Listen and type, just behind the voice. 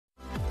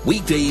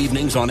Weekday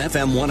evenings on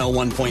FM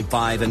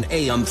 101.5 and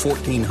AM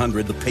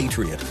 1400 The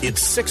Patriot.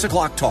 It's 6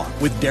 o'clock talk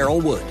with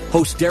Daryl Wood.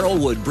 Host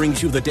Daryl Wood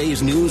brings you the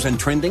day's news and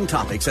trending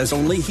topics as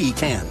only he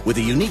can, with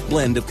a unique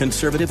blend of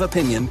conservative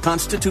opinion,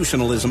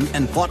 constitutionalism,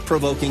 and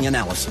thought-provoking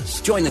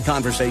analysis. Join the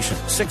conversation.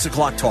 6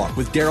 o'clock talk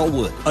with Daryl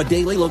Wood. A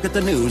daily look at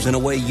the news in a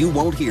way you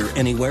won't hear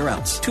anywhere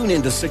else. Tune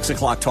in to 6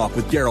 o'clock talk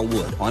with Daryl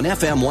Wood on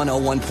FM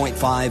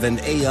 101.5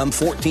 and AM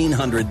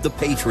 1400 The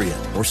Patriot,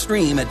 or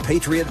stream at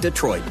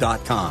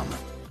patriotdetroit.com.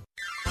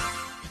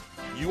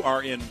 You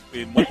are in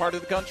what part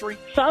of the country?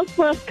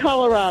 Southwest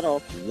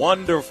Colorado.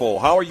 Wonderful.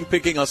 How are you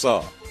picking us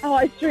up? Oh,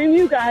 I stream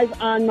you guys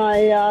on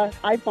my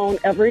iPhone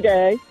every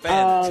day.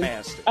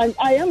 Fantastic.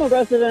 I am a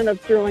resident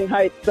of Sterling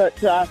Heights,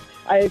 but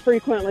I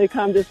frequently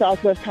come to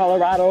Southwest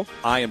Colorado.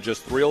 I am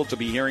just thrilled to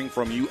be hearing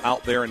from you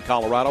out there in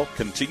Colorado.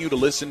 Continue to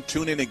listen,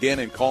 tune in again,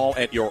 and call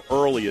at your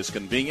earliest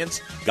convenience.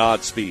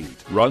 Godspeed.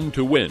 Run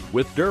to Win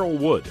with Daryl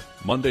Wood,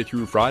 Monday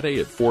through Friday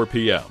at 4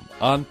 p.m.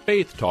 on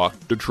Faith Talk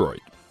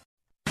Detroit.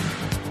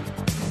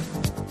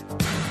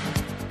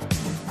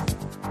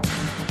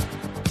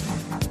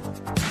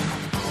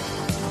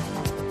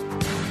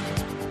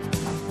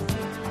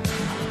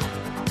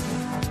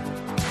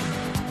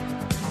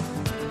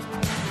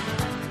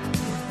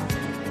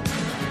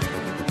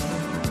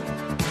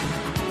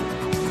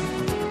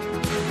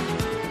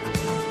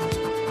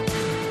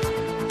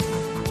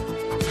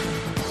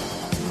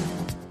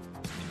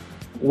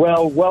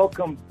 Well,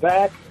 welcome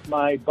back,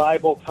 my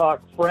Bible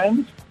Talk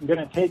friends. I'm going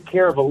to take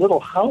care of a little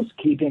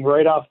housekeeping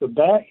right off the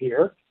bat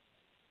here.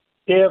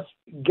 If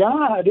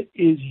God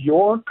is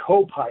your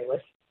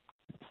co-pilot,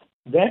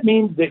 that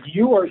means that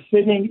you are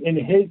sitting in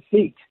his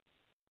seat.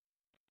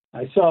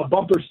 I saw a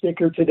bumper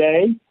sticker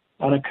today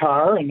on a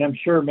car, and I'm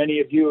sure many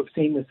of you have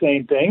seen the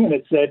same thing, and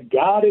it said,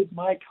 God is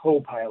my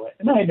co-pilot.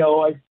 And I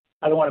know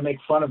I don't want to make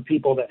fun of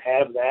people that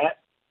have that.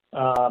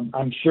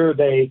 I'm sure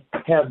they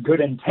have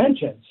good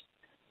intentions.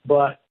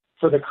 But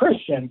for the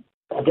Christian,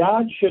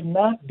 God should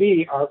not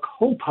be our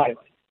co-pilot.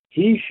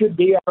 He should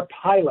be our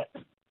pilot.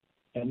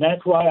 And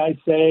that's why I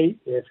say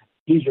if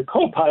he's your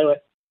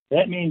co-pilot,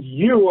 that means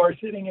you are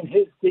sitting in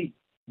his seat.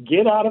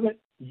 Get out of it.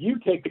 You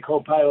take the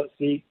co-pilot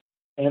seat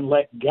and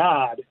let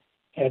God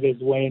have his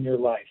way in your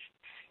life.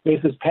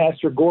 This is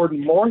Pastor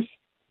Gordon Morse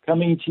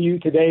coming to you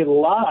today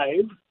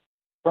live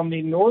from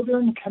the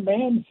Northern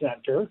Command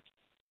Center.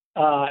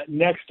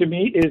 Next to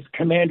me is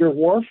Commander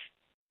Worf,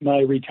 my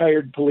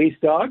retired police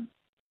dog.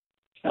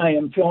 I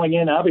am filling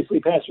in. Obviously,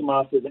 Pastor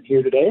Moss isn't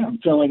here today. I'm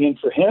filling in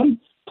for him.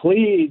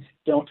 Please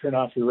don't turn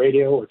off your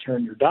radio or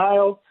turn your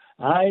dial.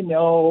 I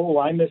know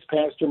I miss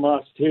Pastor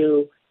Moss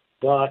too,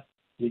 but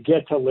you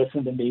get to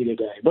listen to me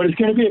today. But it's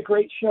going to be a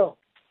great show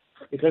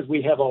because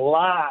we have a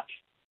lot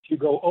to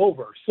go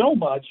over, so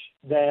much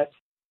that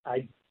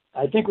I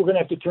think we're going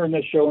to have to turn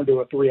this show into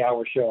a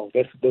 3-hour show.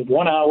 The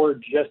 1 hour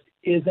just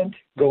isn't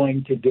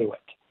going to do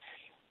it.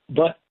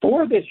 But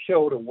for this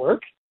show to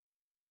work,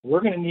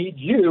 we're going to need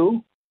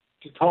you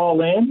to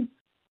call in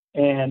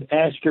and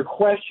ask your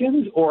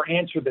questions or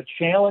answer the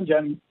challenge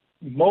I'm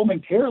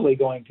momentarily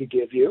going to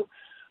give you.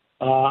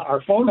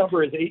 Our phone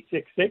number is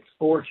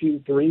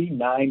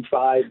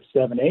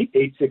 866-423-9578,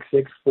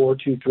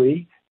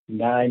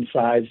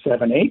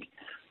 866-423-9578.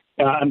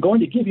 I'm going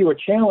to give you a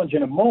challenge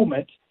in a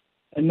moment,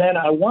 and then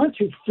I want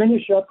to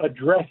finish up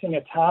addressing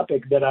a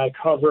topic that I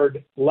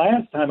covered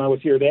last time I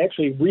was here. They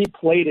actually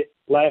replayed it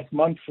last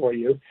month for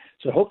you,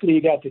 so hopefully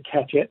you got to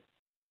catch it.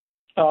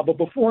 But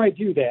before I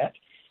do that,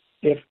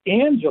 if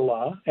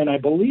Angela, and I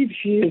believe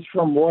she is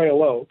from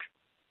Royal Oak,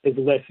 is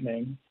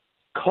listening,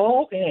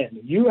 call in.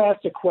 You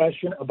asked a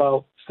question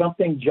about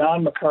something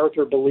John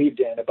MacArthur believed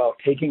in, about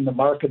taking the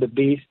mark of the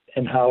beast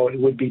and how it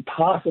would be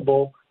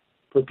possible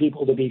for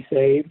people to be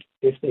saved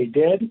if they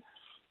did.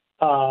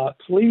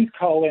 Please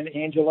call in,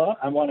 Angela.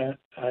 I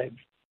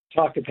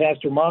talked to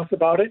Pastor Moss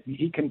about it, and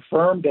he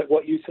confirmed that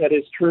what you said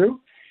is true.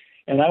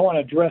 And I want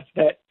to address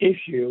that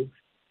issue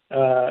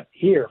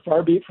here.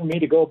 Far be it from me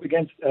to go up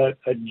against a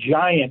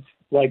giant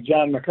like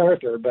John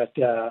MacArthur, but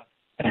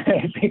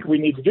I think we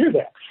need to do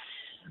that.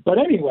 But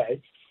anyway,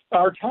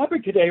 our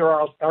topic today,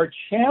 or our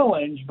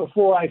challenge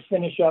before I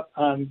finish up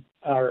on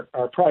our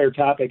prior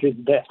topic, is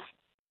this.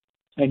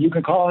 And you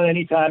can call in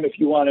any time if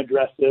you want to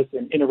address this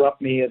and interrupt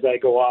me as I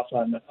go off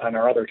on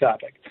our other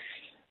topic.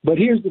 But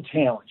here's the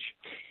challenge.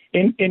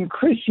 In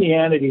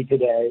Christianity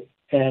today,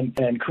 and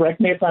correct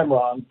me if I'm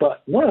wrong,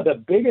 but one of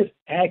the biggest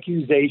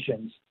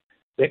accusations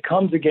that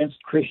comes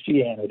against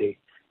Christianity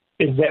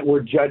is that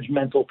we're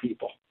judgmental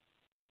people.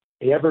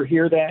 You ever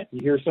hear that?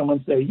 You hear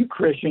someone say, you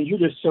Christians, you're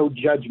just so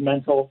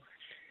judgmental.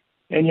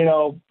 And,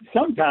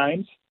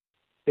 sometimes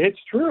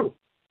it's true.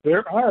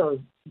 There are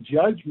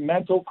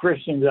judgmental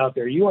Christians out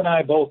there. You and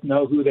I both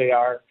know who they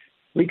are.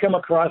 We come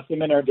across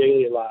them in our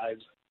daily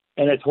lives,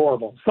 and it's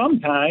horrible.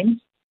 Sometimes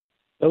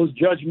those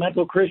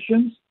judgmental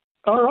Christians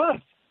are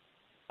us.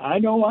 I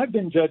know I've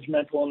been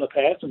judgmental in the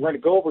past, and we're going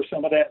to go over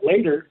some of that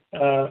later,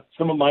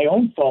 some of my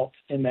own faults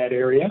in that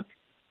area.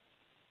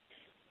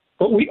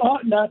 But we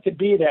ought not to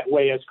be that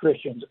way as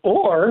Christians.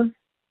 Or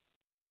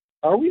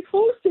are we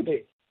supposed to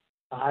be?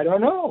 I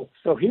don't know.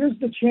 So here's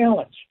the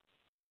challenge.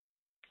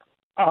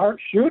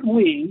 Should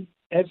we,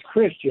 as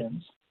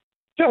Christians,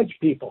 judge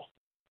people?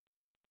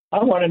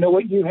 I want to know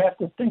what you have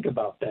to think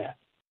about that.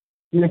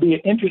 It's going to be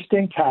an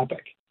interesting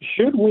topic.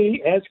 Should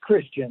we, as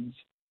Christians,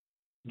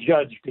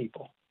 judge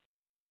people?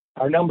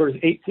 Our number is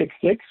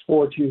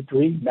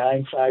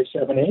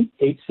 866-423-9578,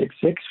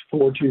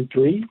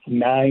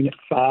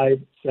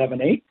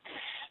 866-423-9578.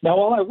 Now,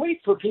 while I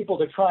wait for people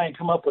to try and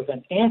come up with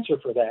an answer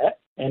for that,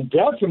 and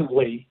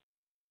definitely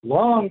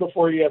long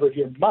before you ever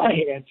hear my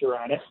answer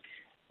on it,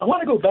 I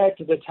want to go back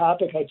to the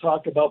topic I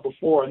talked about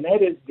before, and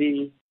that is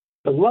the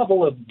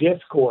level of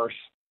discourse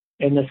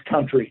in this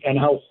country and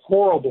how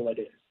horrible it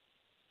is,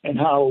 and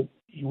how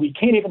we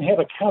can't even have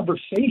a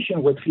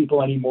conversation with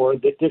people anymore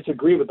that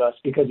disagree with us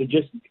because it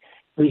just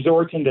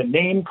resorts into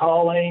name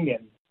calling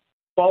and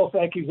false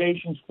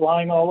accusations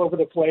flying all over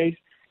the place.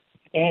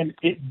 And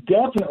it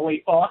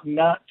definitely ought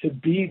not to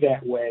be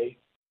that way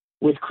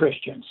with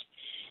Christians.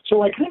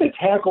 So I kind of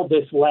tackled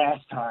this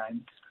last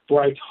time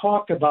where I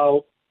talked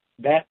about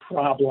that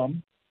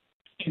problem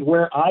and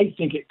where I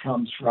think it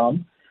comes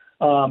from.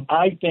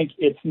 I think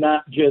it's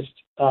not just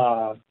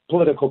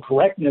political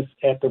correctness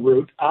at the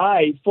root.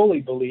 I fully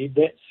believe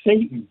that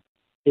Satan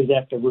is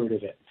at the root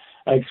of it.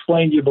 I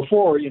explained to you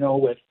before,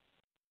 with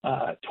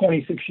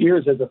 26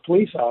 years as a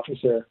police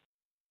officer,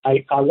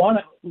 I want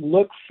to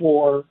look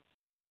for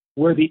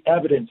where the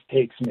evidence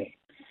takes me.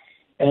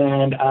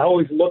 And I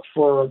always look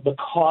for the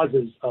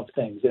causes of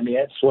things. I mean,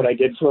 that's what I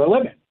did for a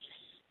living.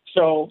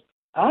 So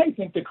I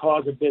think the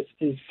cause of this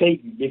is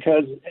Satan,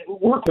 because,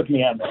 work with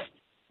me on this,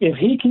 if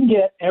he can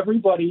get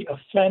everybody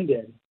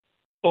offended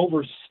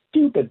over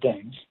stupid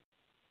things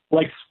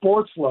like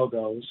sports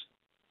logos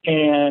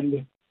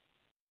and,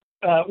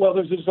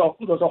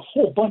 there's a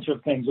whole bunch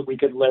of things that we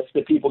could list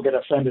that people get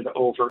offended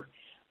over.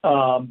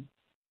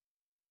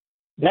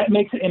 That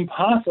makes it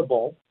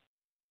impossible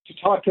to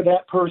talk to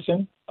that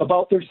person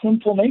about their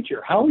sinful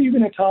nature. How are you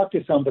going to talk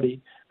to somebody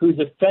who's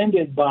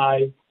offended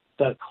by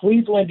the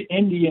Cleveland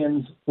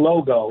Indians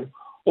logo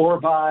or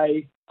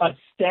by a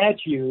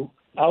statue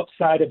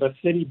outside of a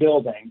city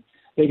building?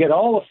 They get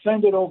all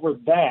offended over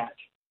that.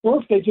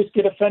 Or if they just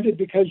get offended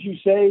because you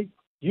say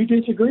you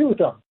disagree with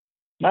them.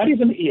 Not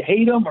even that you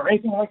hate them or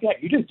anything like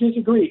that. You just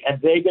disagree, and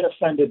they get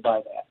offended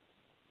by that.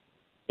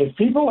 If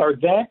people are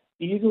that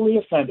easily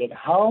offended,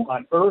 how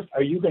on earth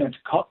are you going to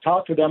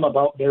talk to them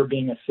about their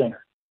being a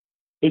sinner?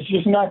 It's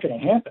just not going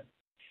to happen.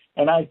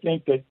 And I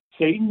think that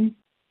Satan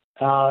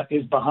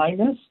is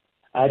behind this.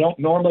 I don't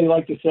normally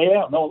like to say it.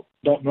 I don't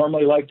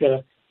normally like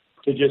to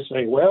just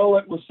say, well,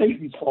 it was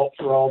Satan's fault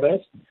for all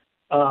this.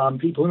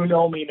 People who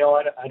know me know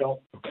I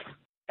don't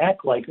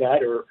act like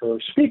that or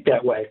speak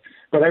that way.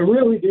 But I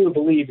really do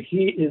believe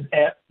he is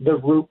at the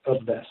root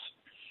of this.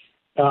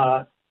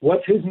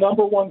 What's his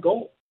number one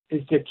goal?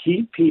 Is to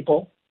keep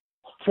people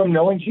from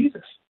knowing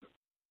Jesus.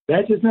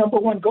 That's his number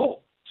one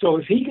goal. So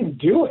if he can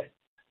do it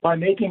by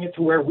making it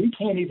to where we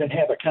can't even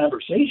have a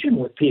conversation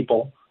with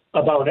people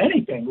about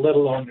anything, let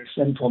alone their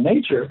sinful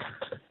nature,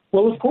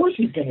 well, of course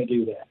he's going to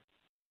do that.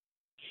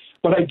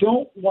 But I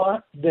don't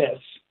want this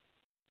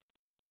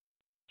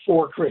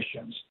for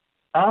Christians.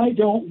 I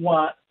don't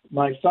want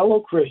my fellow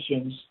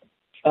Christians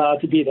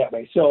to be that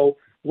way. So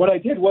what I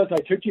did was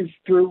I took you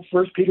through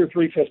 1 Peter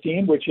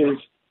 3:15, which is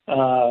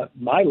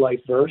my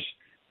life verse,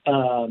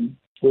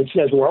 which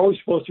says we're always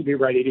supposed to be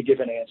ready to give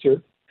an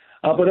answer.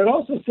 But it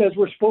also says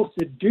we're supposed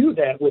to do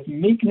that with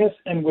meekness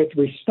and with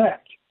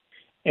respect.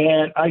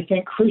 And I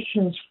think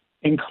Christians,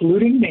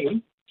 including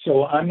me,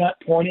 so I'm not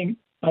pointing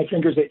my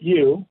fingers at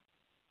you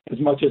as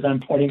much as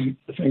I'm pointing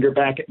the finger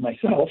back at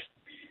myself,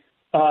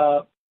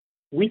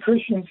 we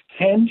Christians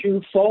tend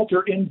to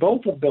falter in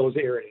both of those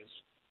areas.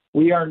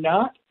 We are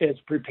not as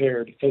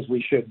prepared as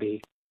we should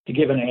be to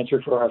give an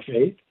answer for our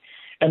faith.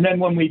 And then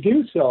when we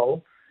do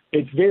so,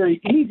 it's very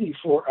easy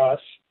for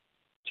us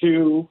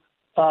to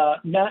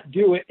not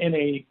do it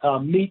in a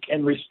meek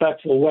and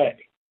respectful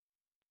way.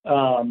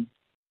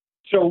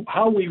 So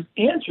how we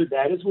answered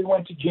that is we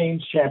went to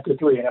James chapter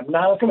 3. And I'm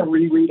not going to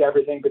reread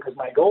everything because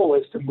my goal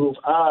is to move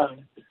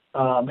on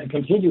and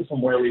continue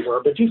from where we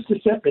were. But just to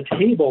set the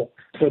table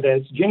for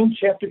this, James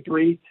chapter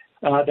 3,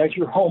 that's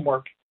your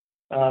homework,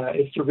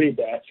 is to read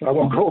that. So I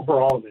won't go over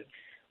all of it.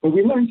 But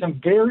we learned some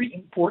very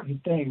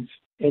important things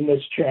in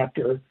this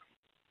chapter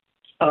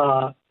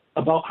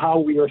about how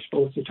we are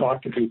supposed to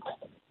talk to people.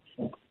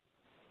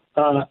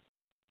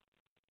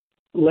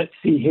 Let's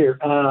see here.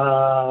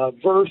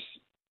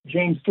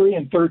 James 3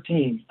 and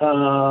 13.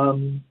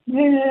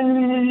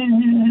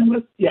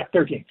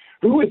 13.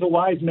 Who is a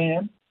wise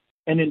man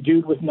and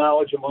endued with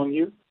knowledge among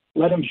you?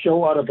 Let him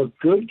show out of a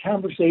good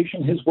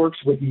conversation his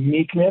works with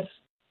meekness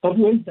of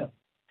wisdom.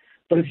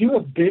 But if you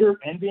have bitter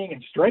envying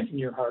and strife in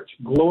your hearts,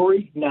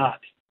 glory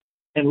not,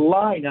 and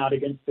lie not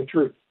against the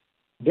truth.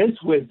 This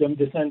wisdom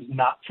descends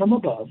not from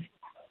above,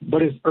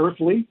 but is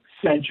earthly,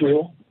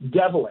 sensual,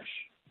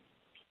 devilish.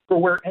 For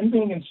where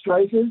envying and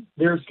strife is,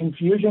 there is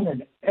confusion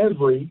in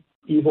every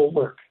evil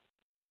work.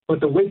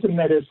 But the wisdom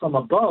that is from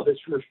above is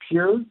first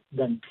pure,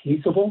 then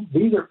peaceable.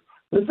 These are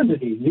Listen to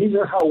these. These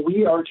are how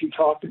we are to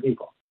talk to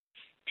people.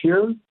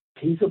 Pure,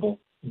 peaceable,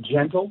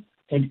 gentle,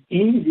 and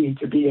easy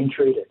to be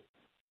entreated,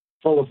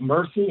 full of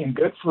mercy and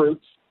good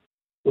fruits,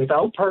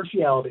 without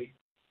partiality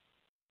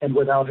and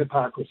without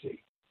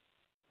hypocrisy.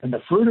 And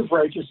the fruit of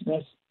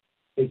righteousness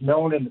is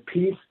known in the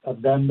peace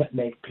of them that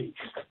make peace.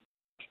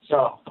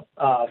 So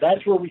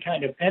that's where we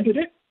kind of ended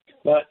it.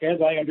 But as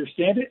I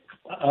understand it,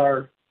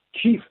 our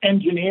chief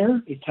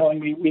engineer is telling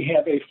me we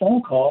have a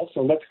phone call,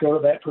 so let's go to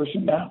that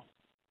person now.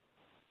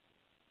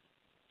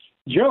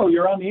 Joe,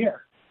 you're on the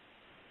air.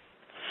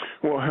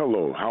 Well,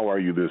 hello. How are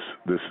you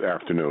this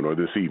afternoon or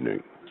this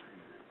evening?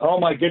 Oh,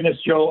 my goodness,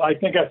 Joe. I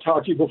think I've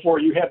talked to you before.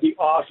 You have the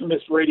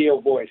awesomest radio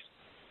voice.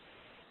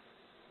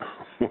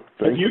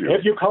 Thank you.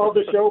 Have you called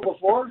the show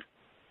before?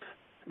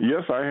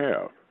 Yes, I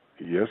have.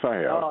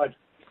 Oh,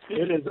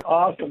 it is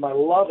awesome. I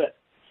love it.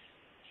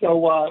 So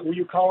were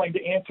you calling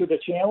to answer the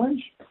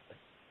challenge?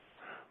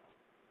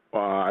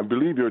 I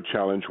believe your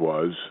challenge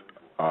was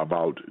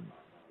about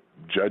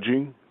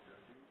judging.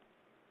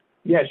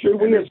 Yeah, should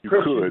we as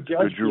Christians judge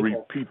could you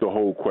people? repeat the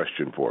whole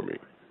question for me?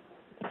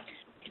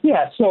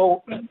 Yeah,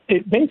 so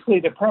basically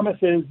the premise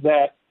is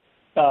that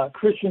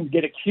Christians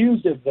get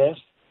accused of this,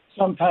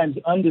 sometimes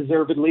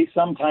undeservedly,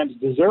 sometimes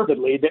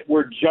deservedly, that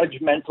we're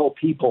judgmental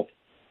people.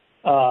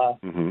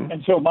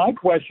 And so my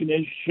question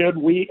is, should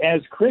we as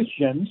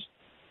Christians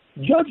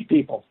judge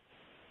people?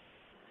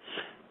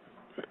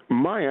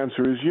 My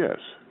answer is yes,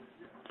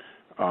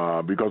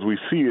 because we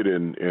see it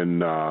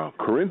in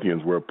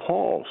Corinthians where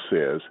Paul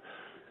says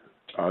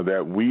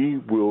that we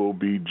will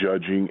be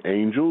judging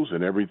angels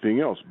and everything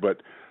else.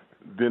 But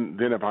then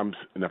if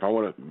I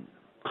want to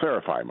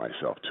clarify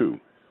myself too,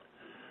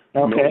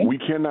 okay. No, we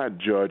cannot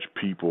judge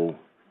people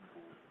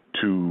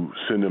to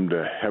send them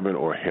to heaven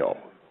or hell.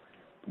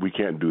 We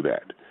can't do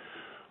that.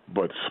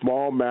 But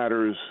small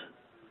matters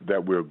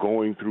that we're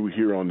going through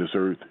here on this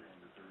earth,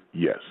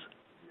 yes.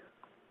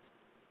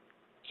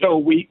 So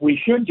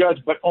we should judge,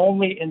 but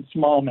only in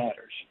small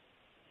matters.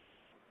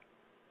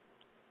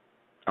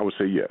 I would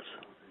say yes.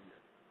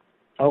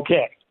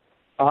 Okay.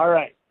 All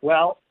right.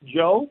 Well,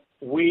 Joe,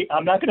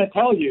 I'm not going to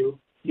tell you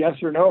yes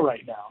or no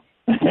right now.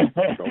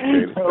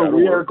 Okay, so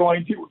we are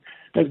going to,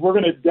 because we're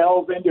going to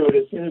delve into it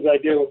as soon as I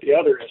deal with the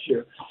other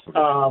issue.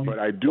 But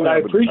I do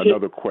have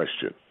another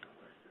question.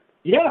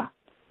 Yeah.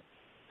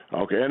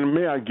 Okay, and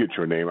may I get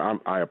your name?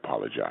 I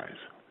apologize.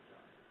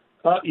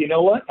 You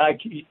know what?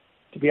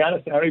 To be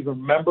honest, I don't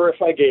even remember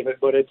if I gave it,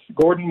 but it's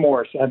Gordon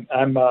Morse.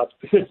 I'm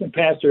assistant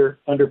pastor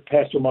under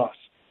Pastor Moss.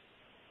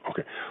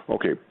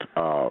 Okay,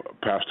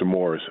 Pastor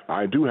Morris,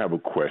 I do have a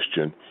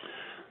question,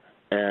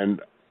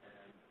 and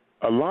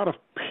a lot of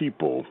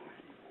people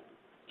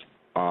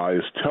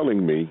is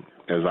telling me,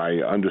 as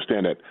I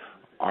understand it,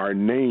 our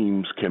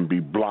names can be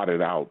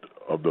blotted out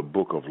of the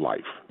book of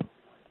life.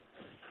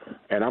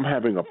 And I'm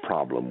having a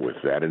problem with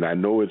that. And I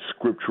know it's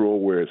scriptural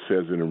where it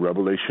says in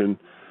Revelation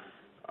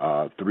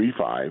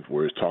 3:5,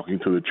 where it's talking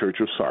to the church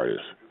of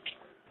Sardis,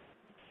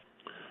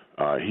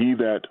 he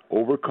that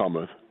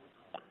overcometh,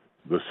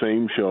 the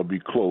same shall be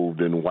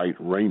clothed in white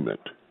raiment,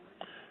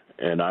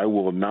 and I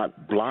will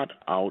not blot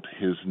out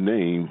his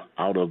name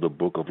out of the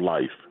book of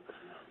life,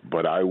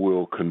 but I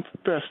will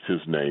confess his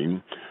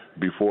name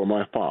before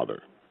my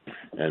Father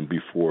and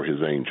before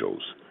his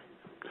angels.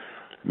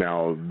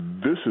 Now,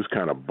 this is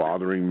kind of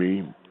bothering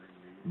me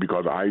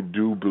because I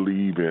do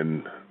believe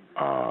in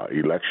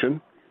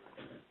election,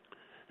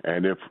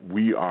 and if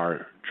we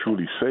are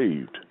truly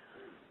saved,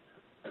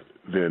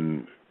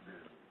 then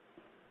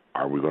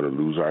are we going to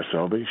lose our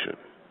salvation?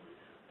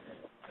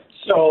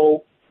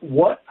 So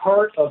what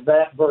part of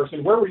that verse,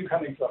 and where were you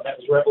coming from? That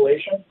was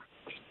Revelation?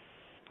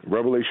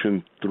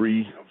 Revelation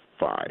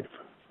 3:5.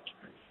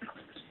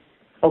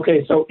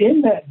 Okay, so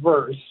in that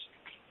verse,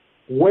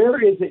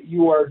 where is it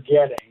you are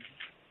getting?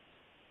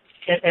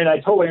 And I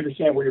totally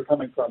understand where you're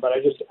coming from, but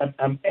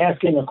I'm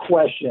asking a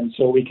question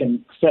so we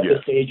can set the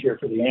stage here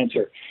for the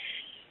answer.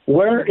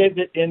 Where is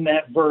it in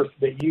that verse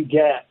that you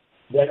get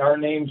that our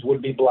names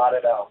would be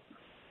blotted out?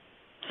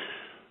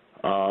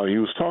 He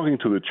was talking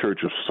to the church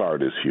of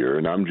Sardis here,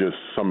 and I'm just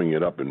summing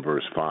it up in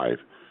verse 5,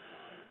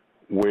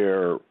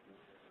 where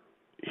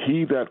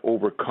he that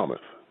overcometh,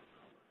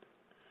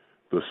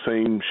 the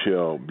same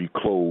shall be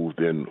clothed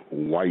in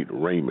white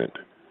raiment,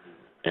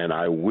 and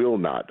I will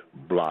not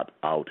blot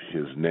out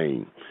his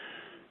name.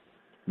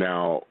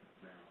 Now,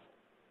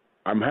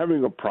 I'm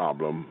having a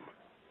problem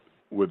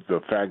with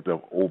the fact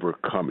of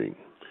overcoming.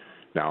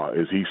 Now,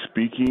 is he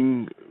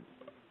speaking,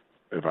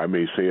 if I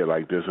may say it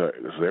like this,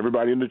 so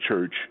everybody in the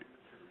church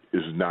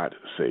is not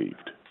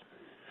saved,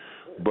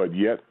 but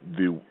yet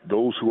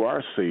those who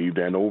are saved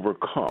and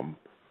overcome,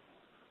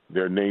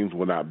 their names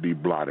will not be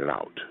blotted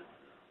out.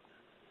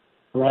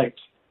 Right.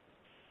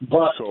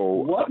 But so,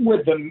 what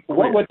would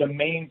the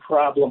main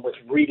problem with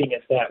reading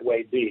it that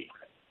way be?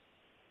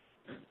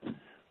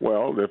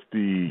 Well, if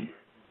the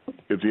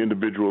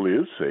individual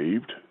is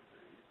saved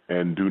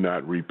and do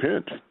not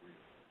repent,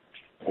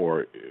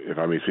 or if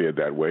I may say it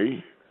that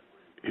way,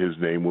 his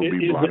name will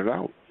be blotted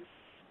out.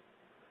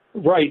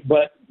 Right,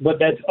 but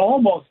that's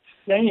almost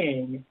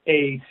saying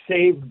a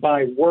saved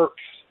by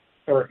works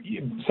or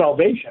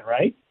salvation,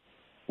 right?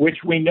 Which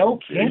we know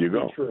can't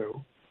be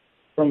true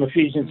from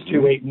Ephesians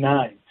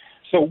 2:8-9.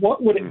 So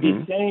what would it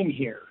be saying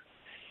here?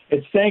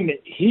 It's saying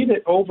that he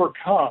that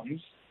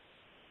overcomes,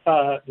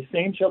 the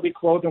same shall be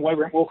clothed in white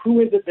raiment. Well, who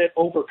is it that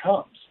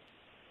overcomes?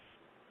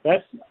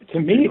 That's, to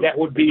me, that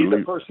would be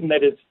the person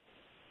that is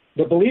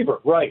the believer,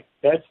 right?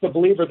 That's the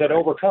believer that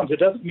overcomes. It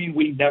doesn't mean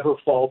we never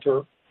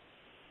falter.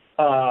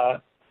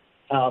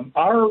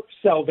 Our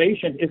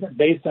salvation isn't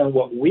based on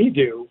what we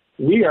do.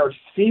 We are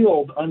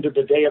sealed under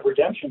the day of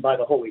redemption by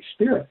the Holy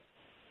Spirit.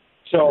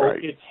 So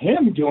it's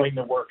him doing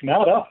the work,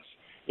 not us.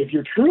 If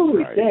you're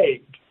truly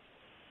saved,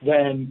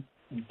 then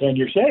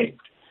you're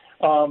saved.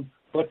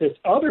 But this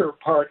other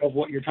part of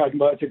what you're talking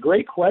about, it's a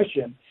great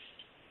question,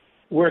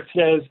 where it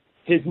says,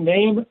 his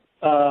name,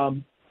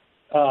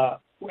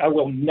 I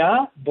will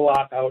not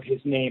blot out his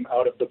name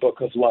out of the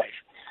book of life.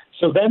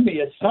 So then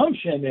the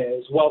assumption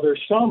is, well,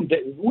 there's some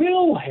that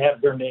will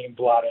have their name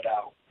blotted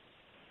out.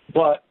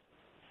 But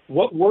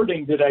what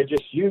wording did I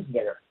just use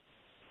there?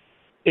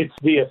 It's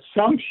the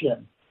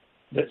assumption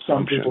that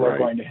some people are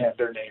going to have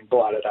their name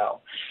blotted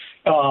out.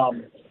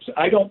 So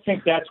I don't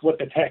think that's what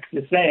the text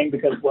is saying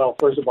because, well,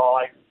 first of all,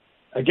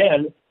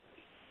 again,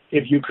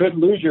 if you could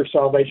lose your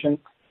salvation,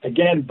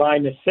 again, by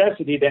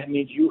necessity, that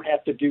means you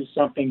have to do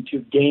something to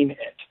gain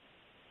it.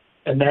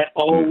 And that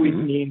always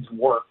means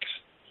works.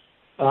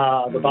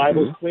 The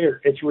Bible's clear.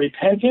 It's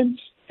repentance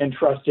and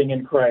trusting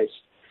in Christ.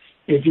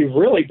 If you've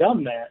really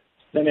done that,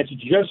 then it's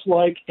just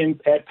like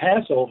at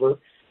Passover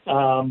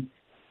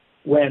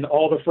when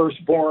all the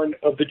firstborn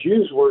of the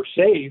Jews were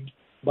saved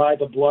by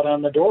the blood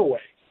on the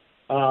doorway.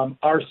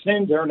 Our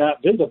sins are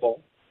not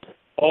visible.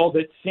 All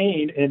that's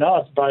seen in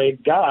us by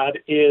God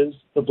is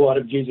the blood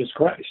of Jesus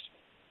Christ.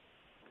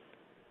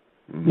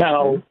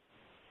 Now,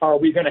 are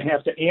we going to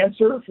have to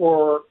answer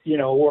for,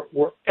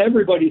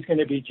 everybody's going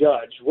to be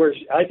judged.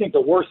 I think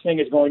the worst thing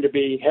is going to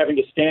be having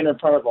to stand in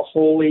front of a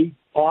holy,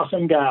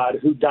 awesome God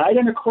who died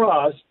on a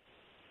cross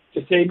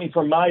to save me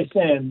from my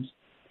sins,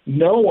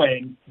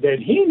 knowing that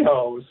he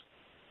knows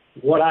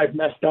what I've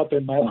messed up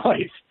in my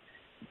life.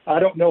 I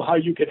don't know how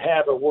you could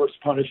have a worse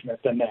punishment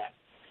than that.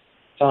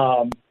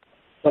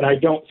 But I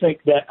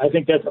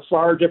think that's a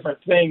far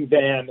different thing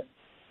than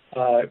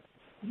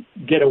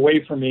get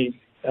away from me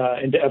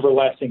into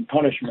everlasting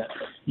punishment,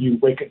 you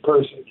wicked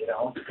person,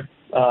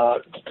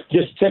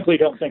 Just simply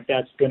don't think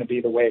that's going to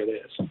be the way it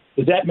is.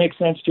 Does that make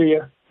sense to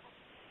you?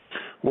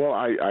 Well,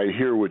 I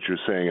hear what you're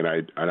saying,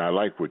 and I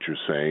like what you're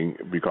saying,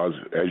 because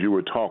as you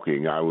were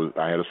talking, I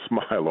had a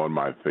smile on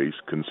my face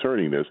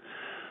concerning this,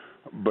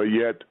 but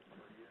yet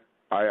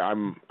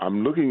I'm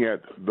looking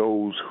at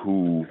those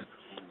who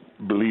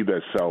believe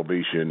that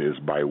salvation is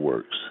by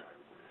works,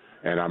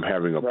 and I'm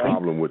having a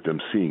problem with them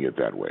seeing it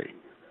that way.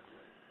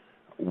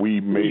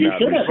 We may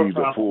not receive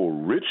the full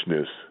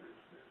richness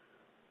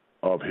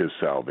of his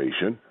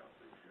salvation.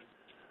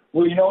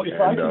 Well,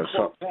 if I can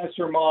quote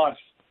Pastor Moss,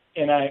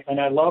 and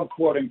I love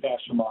quoting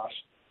Pastor Moss,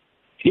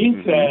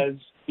 he says,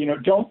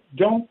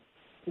 don't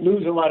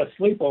lose a lot of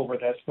sleep over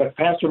this, but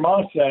Pastor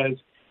Moss says,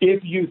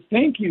 if you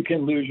think you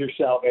can lose your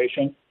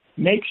salvation,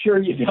 make sure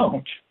you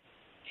don't.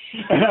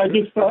 And I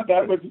just thought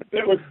that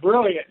was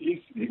brilliant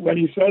when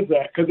he says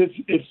that, because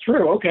it's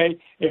true. Okay,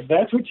 if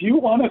that's what you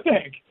want to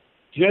think,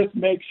 just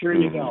make sure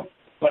you don't.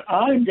 But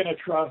I'm going to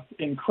trust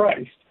in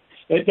Christ.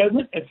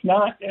 It's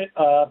not,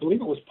 I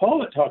believe it was Paul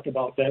that talked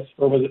about this,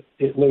 or was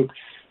it Luke?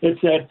 It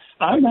said,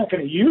 I'm not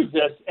going to use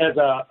this as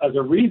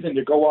a reason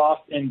to go off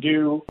and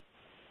do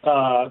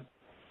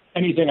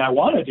anything I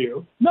want to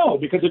do. No,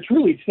 because a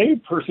truly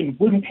saved person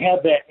wouldn't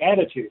have that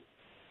attitude.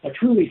 A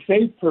truly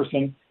saved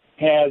person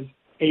has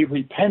a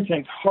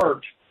repentant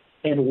heart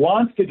and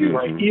wants to do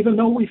right, even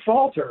though we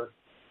falter.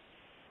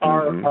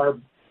 Our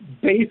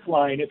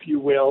baseline, if you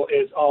will,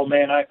 is, oh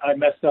man, I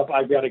messed up,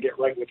 I've got to get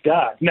right with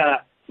God.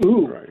 Not,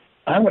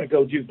 I'm going to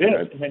go do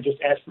this and then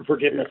just ask for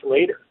forgiveness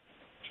later.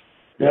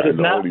 That is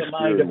not the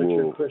mind of a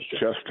true Christian.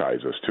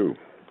 Chastise us too.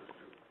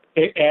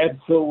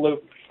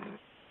 Absolutely.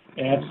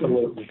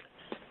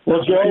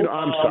 Well, Joe,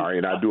 I'm sorry,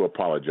 and I do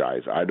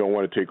apologize. I don't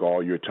want to take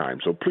all your time.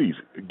 So please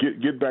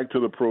get back to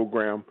the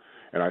program,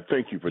 and I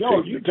thank you for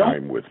taking the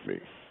time with me.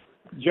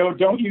 Joe,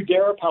 don't you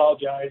dare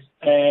apologize,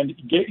 and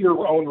get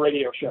your own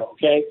radio show,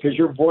 okay? Because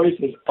your voice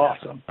is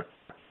awesome.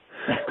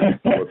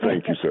 Well,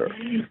 thank you, sir.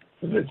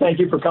 Thank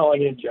you for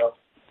calling in, Joe.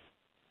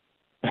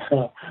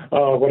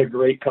 Oh, what a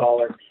great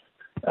caller.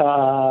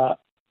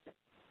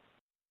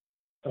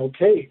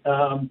 Okay,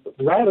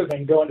 rather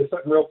than go into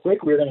something real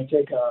quick, we're going to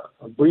take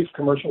a brief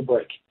commercial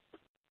break.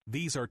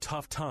 These are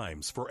tough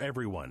times for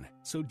everyone,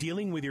 so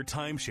dealing with your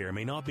timeshare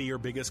may not be your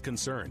biggest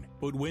concern.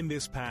 But when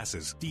this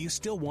passes, do you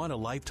still want a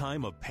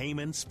lifetime of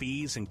payments,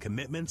 fees, and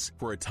commitments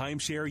for a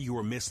timeshare you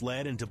were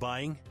misled into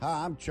buying?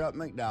 Hi, I'm Chuck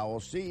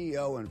McDowell,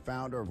 CEO and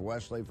founder of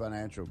Wesley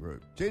Financial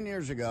Group. 10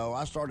 years ago,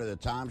 I started the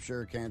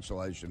timeshare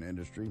cancellation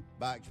industry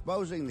by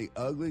exposing the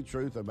ugly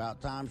truth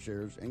about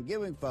timeshares and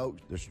giving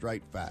folks the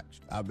straight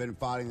facts. I've been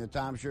fighting the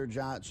timeshare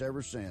giants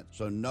ever since,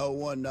 so no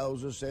one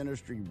knows this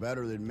industry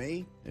better than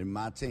me and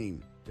my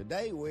team.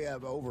 Today, we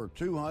have over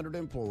 200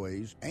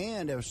 employees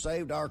and have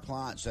saved our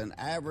clients an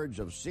average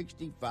of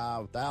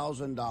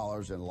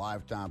 $65,000 in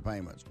lifetime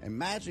payments.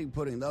 Imagine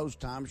putting those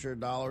timeshare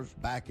dollars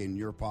back in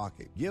your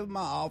pocket. Give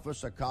my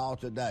office a call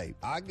today.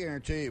 I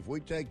guarantee if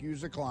we take you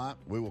as a client,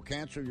 we will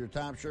cancel your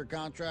timeshare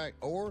contract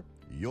or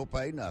you'll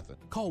pay nothing.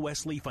 Call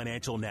Wesley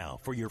Financial now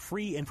for your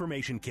free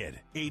information kit.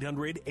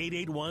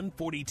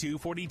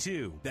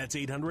 800-881-4242. That's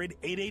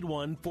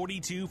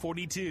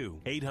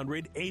 800-881-4242.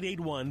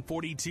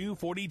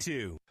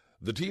 800-881-4242.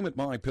 The team at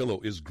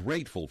MyPillow is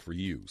grateful for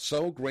you.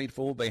 So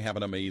grateful they have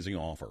an amazing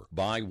offer.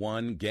 Buy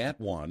one, get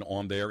one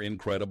on their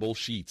incredible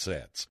sheet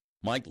sets.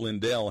 Mike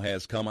Lindell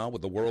has come out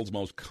with the world's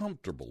most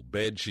comfortable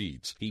bed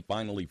sheets. He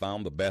finally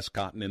found the best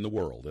cotton in the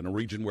world in a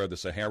region where the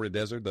Sahara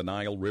Desert, the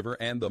Nile River,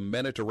 and the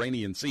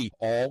Mediterranean Sea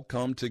all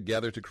come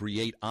together to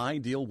create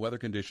ideal weather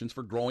conditions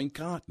for growing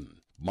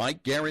cotton.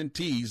 Mike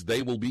guarantees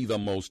they will be the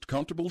most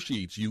comfortable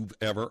sheets you've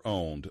ever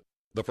owned.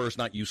 The first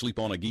night you sleep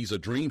on a Giza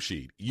Dream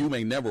Sheet, you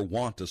may never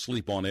want to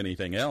sleep on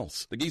anything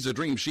else. The Giza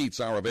Dream Sheets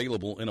are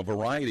available in a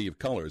variety of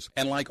colors,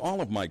 and like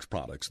all of Mike's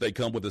products, they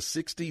come with a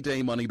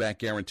 60-day money-back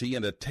guarantee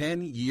and a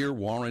 10-year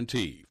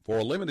warranty. For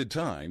a limited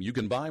time, you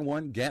can buy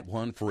one, get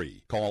one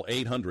free. Call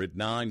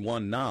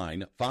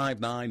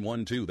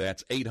 800-919-5912.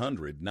 That's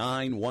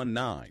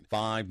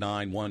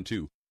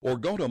 800-919-5912. Or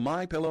go to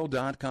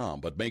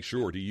MyPillow.com, but make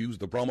sure to use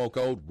the promo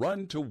code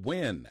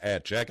RUNTOWIN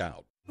at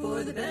checkout.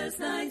 For the best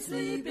night's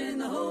sleep in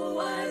the whole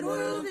wide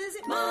world,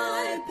 visit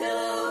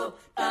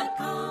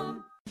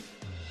MyPillow.com.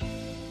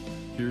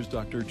 Here's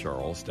Dr.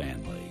 Charles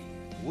Stanley.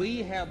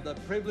 We have the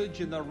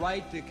privilege and the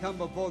right to come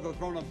before the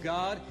throne of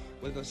God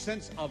with a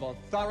sense of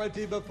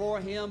authority before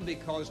Him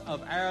because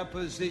of our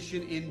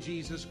position in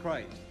Jesus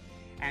Christ.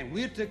 And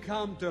we're to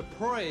come to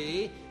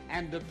pray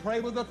and to pray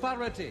with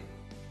authority.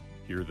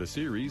 Hear the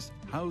series,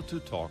 How to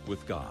Talk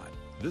with God,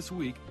 this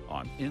week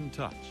on In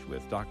Touch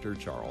with Dr.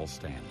 Charles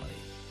Stanley.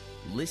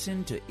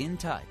 Listen to In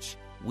Touch,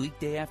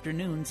 weekday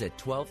afternoons at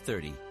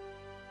 12:30.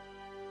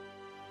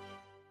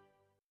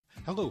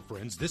 Hello,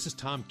 friends. This is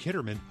Tom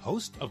Kitterman,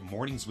 host of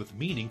Mornings with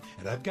Meaning,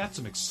 and I've got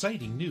some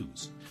exciting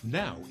news.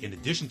 Now, in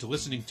addition to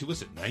listening to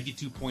us at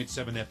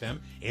 92.7 FM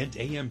and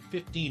AM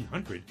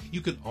 1500,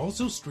 you can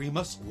also stream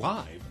us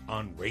live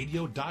on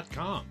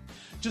radio.com.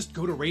 Just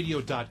go to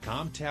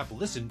radio.com, tap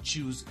Listen,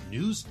 choose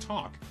News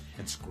Talk,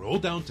 and scroll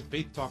down to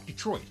Faith Talk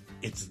Detroit.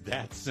 It's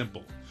that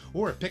simple.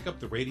 Or pick up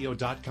the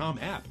radio.com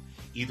app.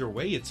 Either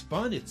way, it's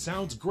fun, it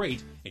sounds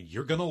great, and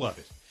you're going to love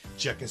it.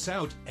 Check us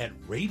out at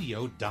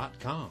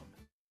radio.com.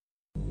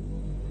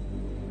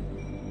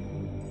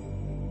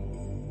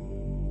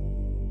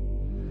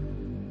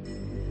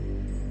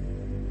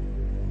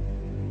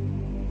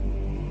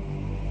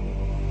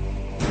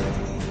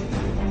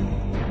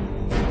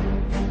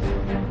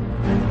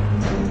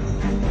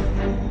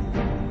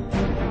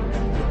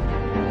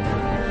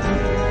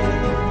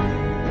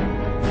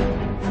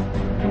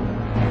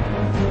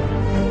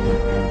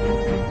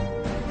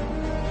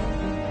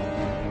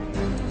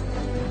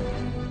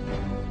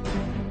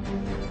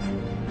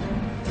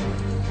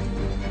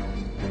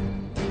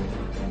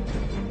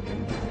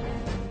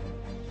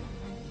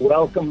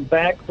 Welcome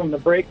back from the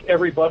break,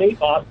 everybody.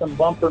 Awesome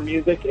bumper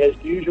music as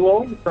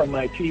usual from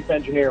my chief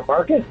engineer,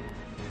 Marcus.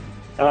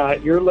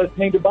 You're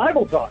listening to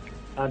Bible Talk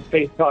on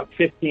Faith Talk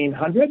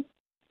 1500.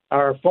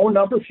 Our phone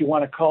number, if you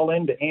want to call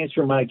in to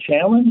answer my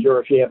challenge or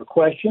if you have a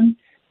question,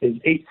 is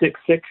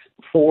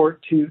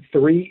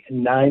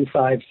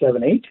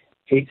 866-423-9578.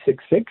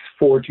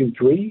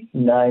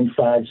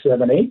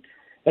 866-423-9578.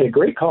 Had a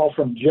great call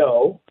from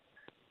Joe,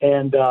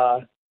 and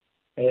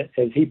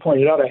as he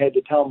pointed out, I had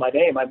to tell him my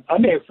name. I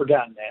may have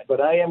forgotten that, but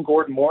I am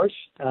Gordon Morse.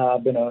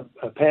 I've been a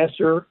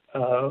pastor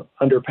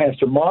under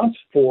Pastor Moss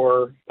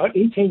for about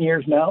 18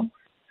 years now.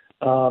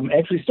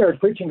 Actually started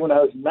preaching when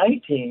I was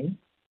 19,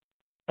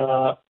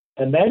 and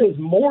that is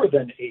more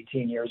than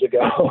 18 years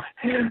ago.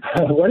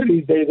 One of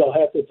these days I'll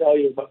have to tell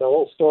you about the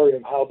whole story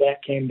of how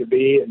that came to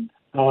be and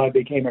how I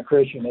became a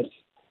Christian.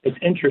 It's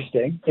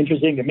interesting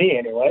to me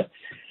anyway.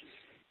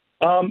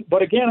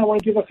 But again, I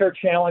want to give us our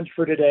challenge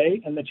for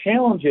today. And the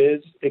challenge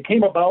is, it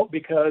came about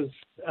because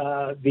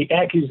the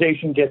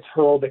accusation gets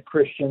hurled at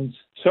Christians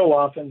so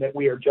often that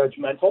we are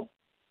judgmental.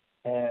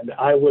 And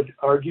I would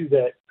argue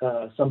that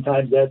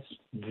sometimes that's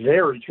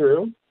very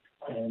true,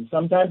 and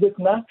sometimes it's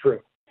not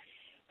true.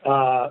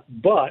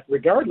 But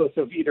regardless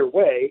of either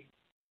way,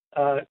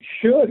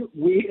 should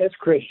we as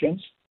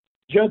Christians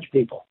judge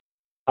people?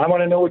 I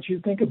want to know what you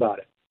think about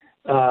it.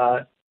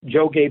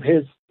 Joe gave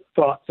his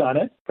thoughts on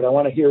it, but I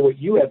want to hear what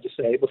you have to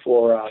say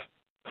before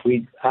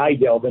I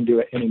delve into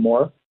it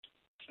anymore.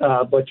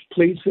 But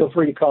please feel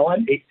free to call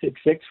in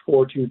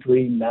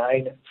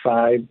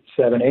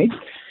 866-423-9578.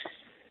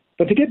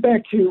 But to get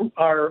back to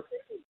our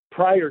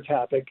prior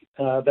topic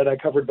that I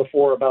covered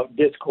before about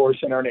discourse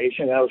in our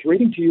nation, I was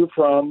reading to you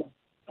from,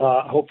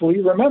 hopefully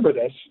you remember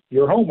this,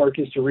 your homework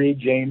is to read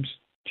James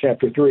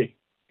chapter 3.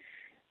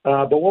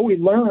 But what we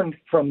learned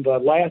from the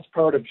last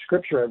part of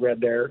Scripture I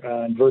read there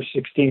in verse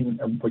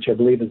 16, which I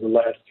believe is the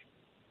last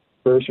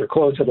verse or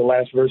close to the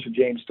last verse of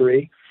James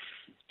 3,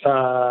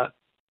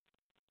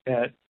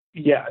 it's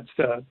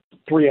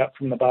 3 up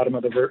from the bottom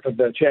of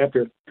the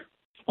chapter.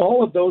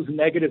 All of those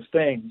negative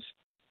things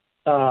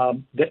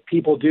that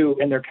people do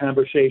in their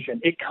conversation,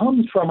 it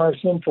comes from our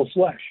sinful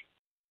flesh.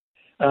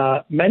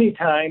 Many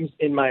times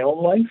in my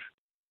own life,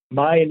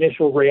 my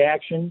initial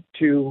reaction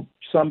to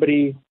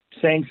somebody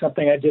saying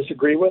something I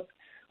disagree with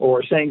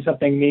or saying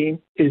something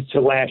mean is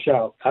to lash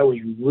out. I was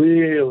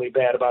really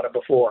bad about it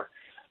before.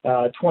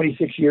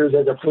 26 years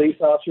as a police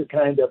officer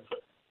kind of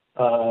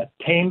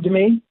tamed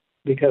me,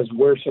 because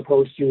we're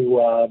supposed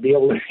to be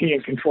able to be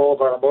in control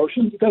of our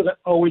emotions. It doesn't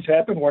always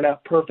happen. We're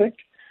not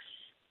perfect.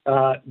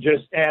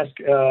 Just ask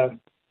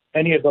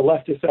any of the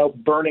leftists out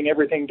burning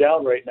everything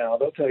down right now.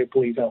 They'll tell you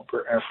police aren't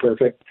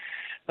perfect.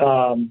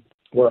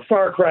 We're a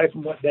far cry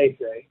from what they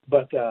say.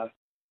 But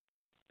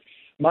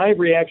my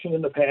reaction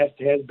in the past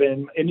has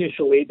been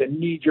initially the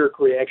knee-jerk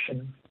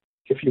reaction,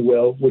 if you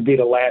will, would be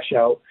to lash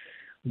out.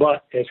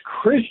 But as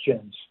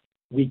Christians,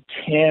 we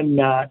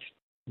cannot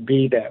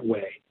be that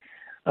way.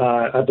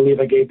 I believe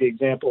I gave the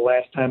example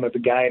last time of the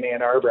guy in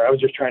Ann Arbor. I was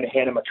just trying to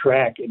hand him a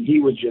tract, and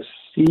he was just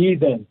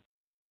seething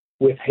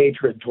with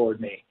hatred toward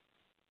me.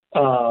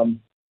 And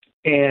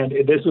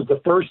this was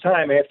the first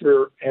time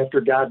after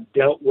God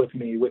dealt with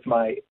me with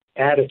my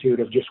attitude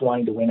of just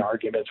wanting to win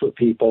arguments with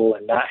people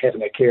and not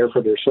having a care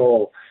for their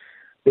soul.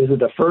 This is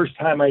the first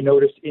time I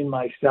noticed in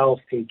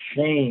myself a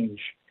change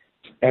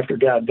after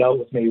God dealt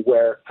with me,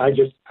 where I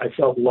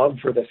felt love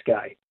for this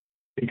guy,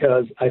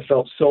 because I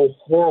felt so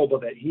horrible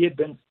that he had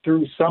been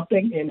through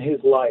something in his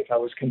life. I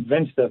was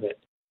convinced of it.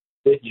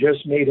 It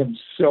just made him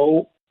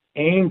so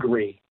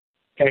angry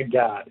at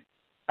God.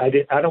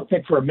 I don't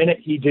think for a minute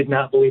he did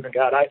not believe in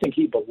God. I think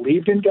he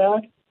believed in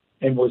God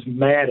and was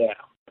mad at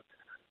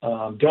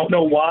him. Don't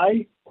know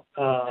why,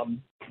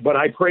 but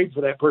I prayed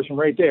for that person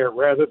right there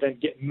rather than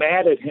get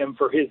mad at him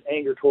for his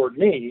anger toward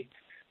me.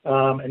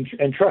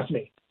 And trust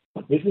me,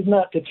 this is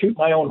not to toot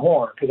my own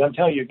horn, because I'm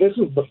telling you, this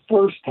was the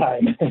first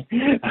time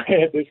I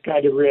had this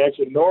kind of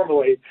reaction.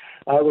 Normally,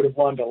 I would have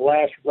wanted to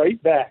lash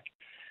right back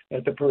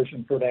at the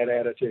person for that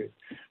attitude.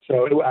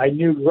 So I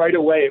knew right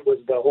away it was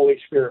the Holy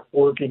Spirit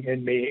working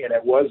in me, and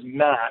it was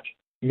not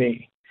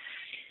me.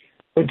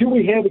 But do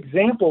we have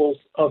examples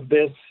of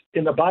this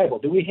in the Bible?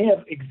 Do we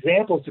have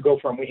examples to go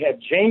from? We have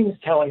James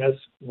telling us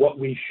what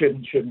we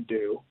shouldn't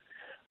do.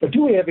 But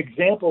do we have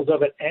examples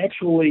of it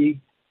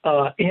actually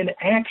in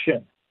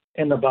action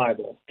in the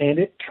Bible? And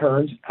it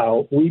turns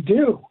out we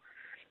do.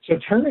 So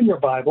turn in your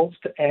Bibles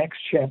to Acts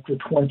chapter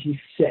 26.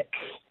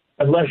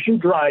 Unless you're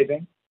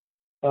driving,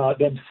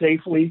 then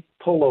safely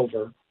pull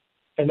over,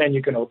 and then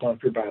you can open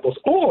up your Bibles.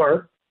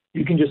 Or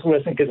you can just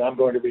listen, because I'm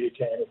going to read it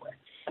to you anyway.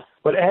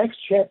 But Acts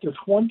chapter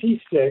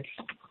 26,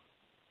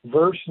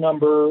 verse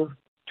number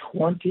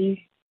 22,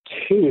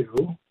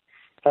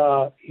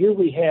 here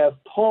we have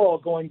Paul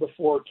going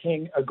before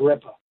King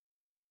Agrippa.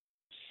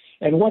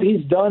 And what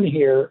he's done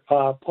here,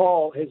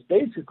 Paul has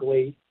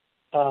basically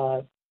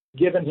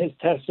given his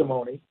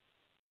testimony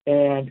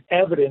and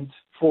evidence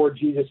for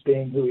Jesus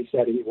being who he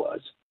said he was.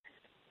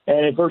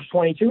 And in verse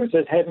 22, it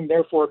says, having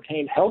therefore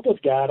obtained help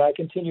of God, I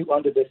continue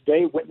unto this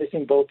day,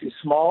 witnessing both to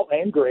small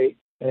and great.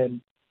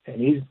 And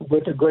he's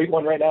with a great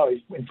one right now.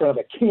 He's in front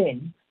of a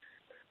king,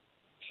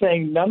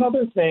 saying none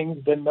other things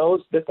than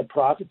those that the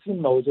prophets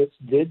and Moses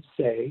did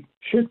say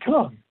should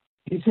come.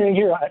 He's saying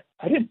here,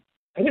 I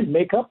didn't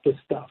make up this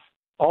stuff.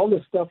 All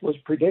this stuff was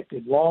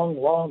predicted long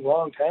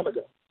time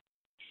ago.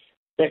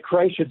 That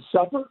Christ should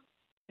suffer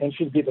and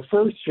should be the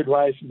first, should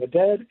rise from the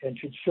dead, and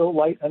should show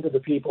light unto the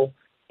people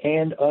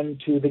and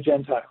unto the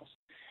Gentiles.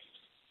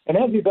 And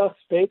as he thus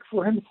spake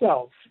for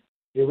himself,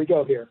 here we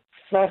go here,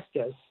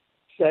 Festus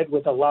said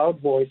with a loud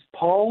voice,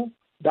 Paul,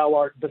 thou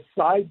art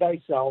beside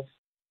thyself,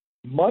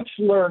 much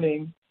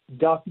learning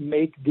doth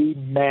make thee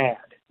mad.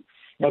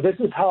 Now this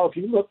is how, if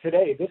you look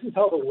today, this is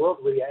how the world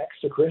reacts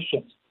to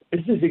Christians.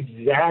 This is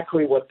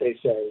exactly what they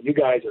say. You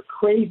guys are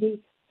crazy.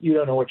 You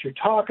don't know what you're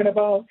talking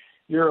about.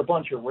 You're a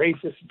bunch of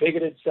racist,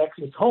 bigoted,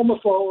 sexist,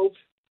 homophobes,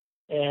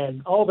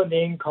 and all the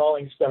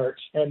name-calling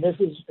starts. And this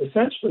is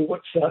essentially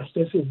what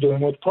Festus is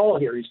doing with Paul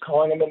here. He's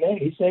calling him a name.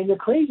 He's saying you're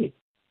crazy.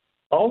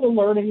 All the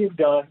learning you've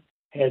done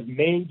has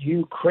made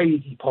you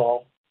crazy,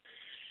 Paul.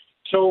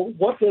 So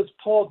what does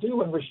Paul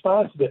do in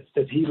response to this?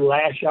 Does he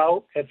lash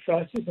out at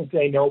Festus and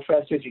say, no,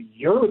 Festus,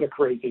 you're the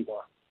crazy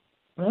one?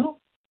 Well,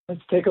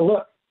 let's take a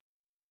look.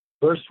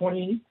 Verse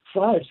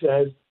 25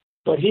 says,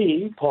 but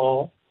he,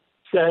 Paul,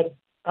 said,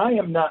 I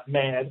am not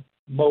mad,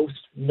 most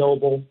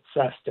noble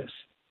Festus.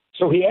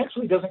 So he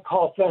actually doesn't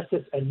call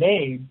Festus a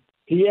name.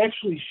 He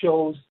actually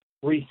shows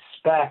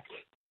respect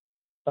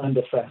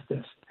unto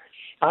Festus.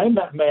 I'm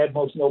not mad,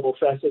 most noble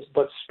Festus,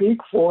 but speak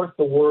forth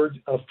the words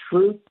of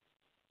truth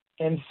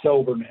and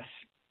soberness.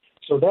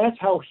 So that's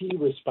how he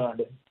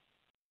responded.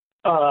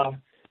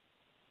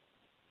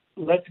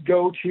 Let's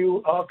go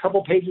to a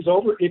couple pages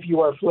over, if you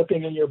are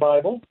flipping in your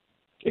Bible,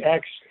 to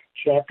Acts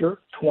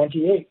chapter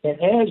 28. And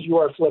as you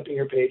are flipping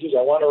your pages,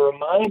 I want to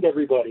remind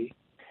everybody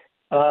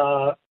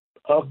of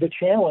the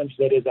challenge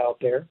that is out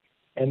there,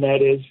 and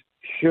that is,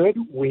 should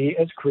we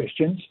as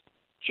Christians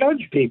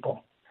judge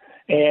people?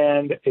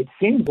 And it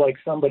seems like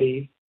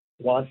somebody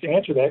wants to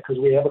answer that because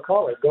we have a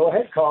caller. Go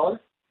ahead, caller.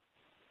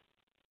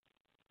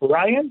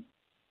 Ryan?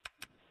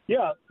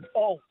 Yeah.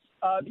 I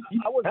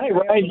was Hi,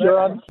 Ryan. You're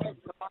on.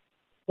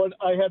 But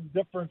I had a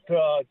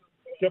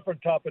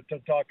different topic to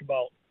talk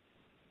about.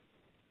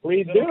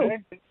 Please do.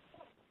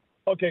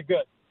 Okay,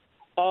 good.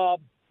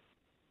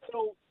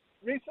 So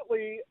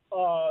recently,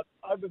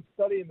 I've been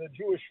studying the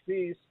Jewish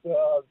feast.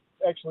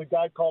 Actually,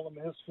 God called them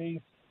his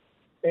feast.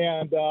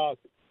 And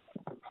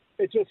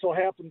it just so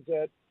happens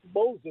that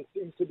Moses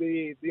seems to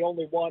be the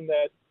only one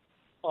that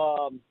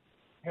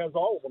has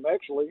all of them,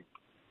 actually.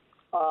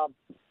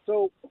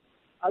 So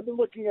I've been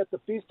looking at the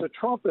Feast of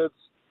Trumpets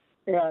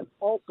and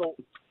also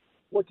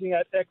looking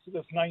at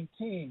Exodus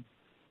 19.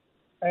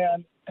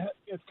 And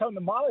it's come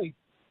to my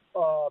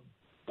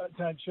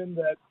attention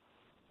that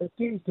it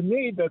seems to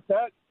me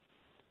that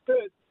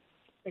fits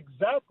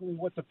exactly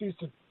what the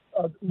Feast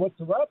of what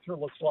the rapture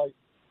looks like,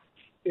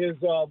 is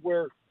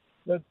where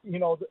the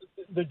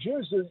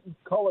Jews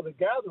call it a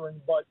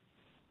gathering, but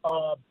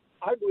I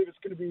believe it's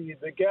going to be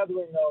the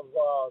gathering of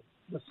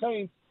the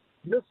saints.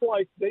 Just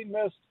like they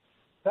missed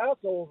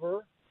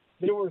Passover,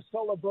 they were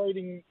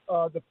celebrating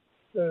the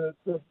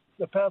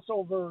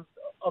Passover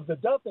of the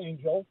death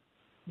angel,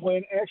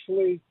 when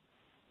actually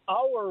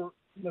our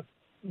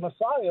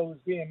Messiah was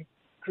being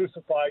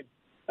crucified,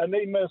 and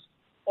they missed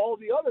all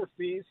the other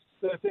feasts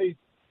that they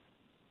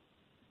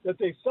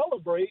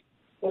celebrate,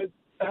 but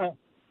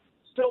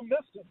still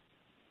missed him.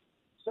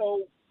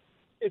 So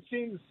it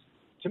seems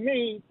to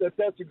me that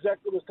that's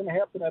exactly what's going to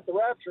happen at the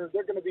rapture.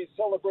 They're going to be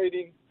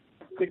celebrating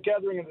the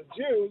gathering of the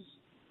Jews,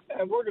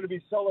 and we're going to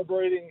be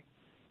celebrating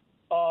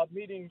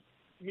meeting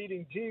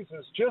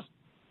Jesus.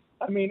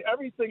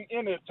 Everything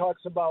in it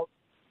talks about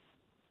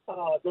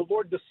the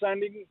Lord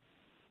descending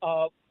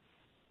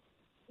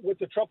with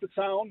the trumpet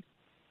sound.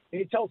 And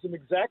he tells them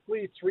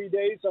exactly 3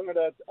 days I'm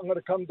gonna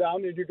come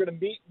down, and you're gonna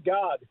meet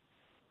God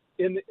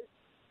in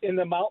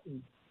the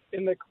mountain,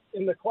 in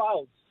the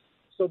clouds.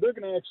 So they're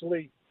gonna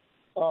actually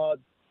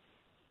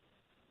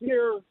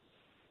hear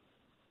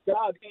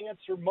God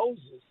answer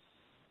Moses,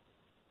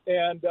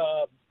 and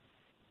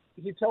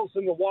he tells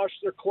them to wash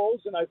their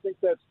clothes, and I think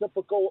that's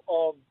typical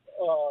of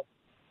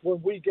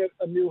when we get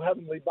a new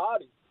heavenly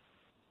body.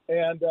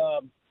 And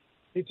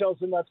he tells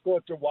them not to go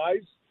after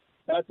wives,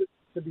 not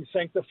to be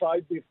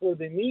sanctified before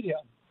they meet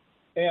him.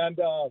 And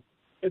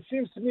it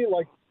seems to me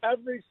like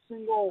every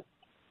single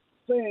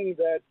thing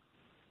that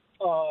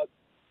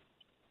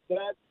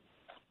that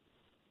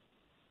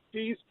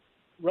feast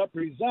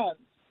represents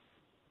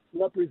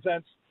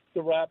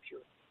the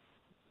rapture,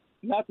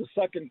 not the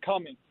second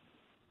coming.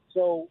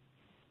 So,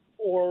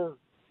 or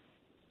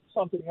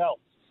something else.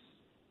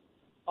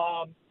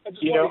 I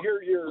just want to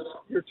hear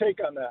your take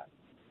on that.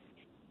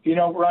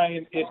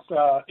 Ryan,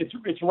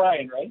 it's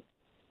Ryan, right?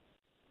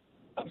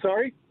 I'm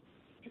sorry?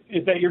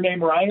 Is that your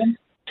name, Ryan?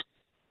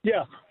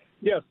 Yeah.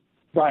 Yes.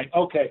 Right.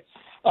 Okay.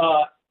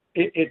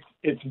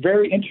 It's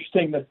very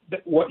interesting that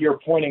what you're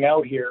pointing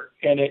out here,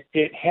 and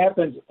it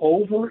happens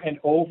over and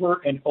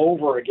over and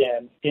over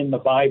again in the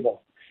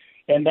Bible,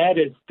 and that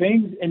is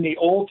things in the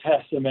Old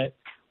Testament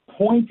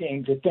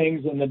pointing to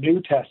things in the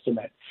New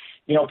Testament.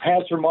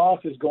 Pastor Moss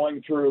is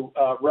going through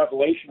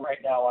Revelation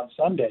right now on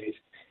Sundays,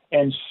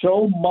 and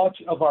so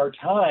much of our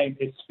time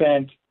is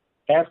spent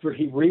after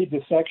he reads a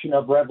section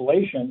of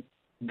Revelation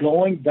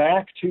going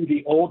back to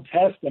the Old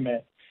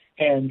Testament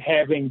and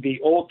having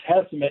the Old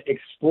Testament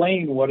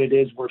explain what it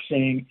is we're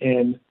seeing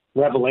in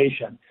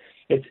Revelation.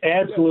 It's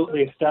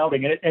absolutely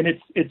astounding, and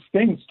it's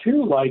things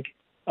too like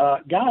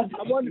God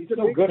is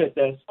so good at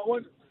this. I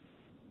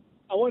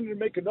wanted to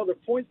make another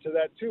point to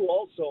that too,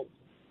 also,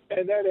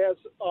 and that is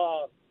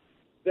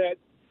that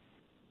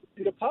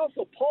the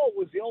Apostle Paul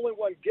was the only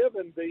one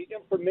given the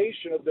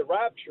information of the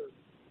rapture.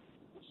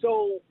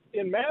 So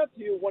in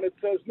Matthew, when it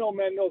says no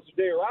man knows the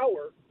day or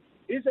hour,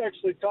 he's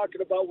actually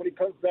talking about when he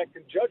comes back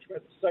in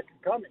judgment, the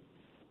second coming.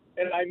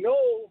 And I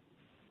know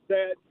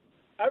that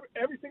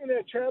everything in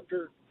that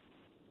chapter,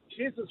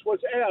 Jesus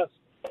was asked,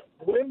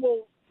 when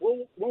will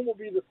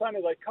be the sign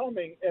of thy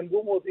coming, and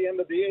when will the end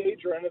of the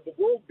age or end of the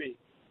world be?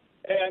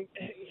 And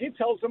he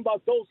tells them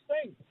about those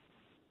things,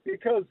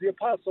 because the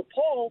Apostle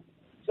Paul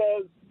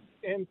says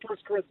in 1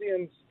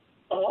 Corinthians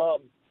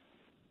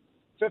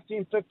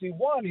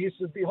 15:51, he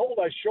says, behold,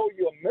 I show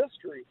you a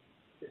mystery.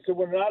 He said,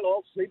 we're not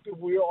all sleeping,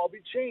 we will all be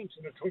changed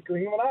in the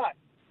twinkling of an eye.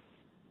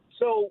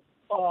 So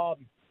all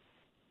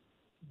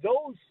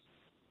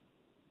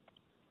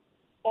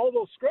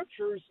those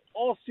scriptures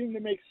all seem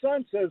to make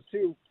sense as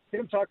to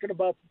him talking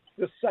about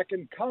the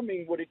second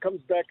coming when he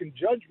comes back in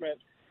judgment,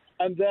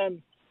 and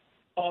then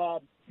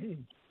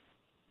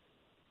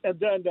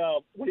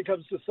when he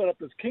comes to set up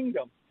his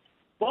kingdom.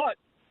 But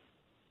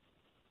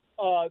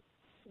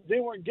they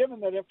weren't given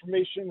that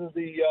information of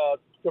the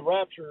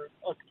rapture,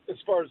 as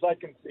far as I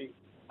can see.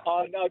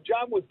 Now,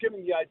 John was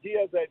given the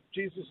idea that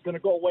Jesus is going to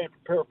go away and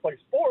prepare a place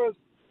for us,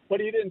 but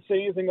he didn't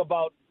say anything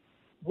about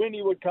when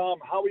he would come,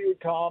 how he would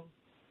come,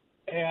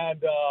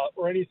 and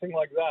or anything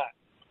like that.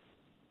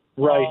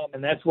 Right,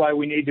 and that's why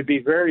we need to be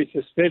very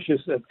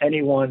suspicious of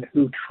anyone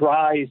who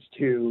tries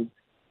to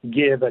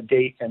give a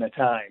date and a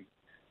time,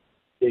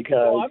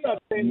 because I'm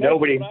not saying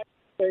nobody.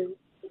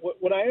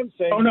 What I am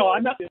saying. Oh no,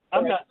 I'm not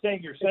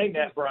saying you're saying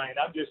that, Brian.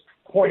 I'm just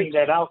pointing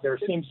that out. There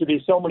seems to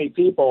be so many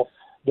people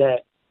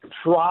that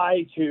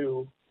try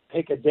to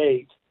pick a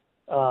date,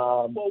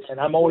 and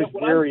I'm always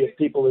wary of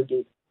people who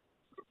do.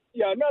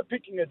 Yeah, I'm not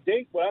picking a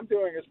date. What I'm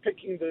doing is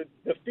picking the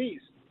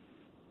feast,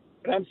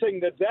 and I'm saying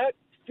that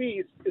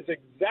feast is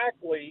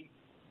exactly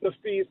the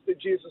feast that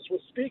Jesus was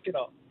speaking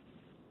of,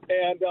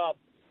 and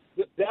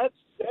that's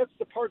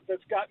the part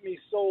that's got me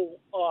so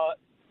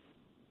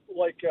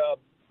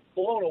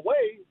blown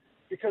away,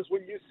 because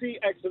when you see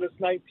Exodus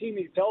 19,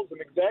 he tells them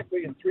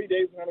exactly in 3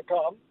 days I'm going to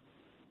come,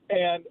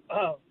 and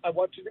I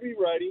want you to be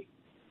ready,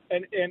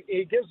 and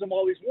he gives them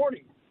all these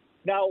warnings.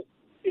 Now,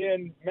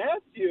 in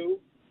Matthew,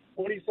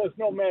 when he says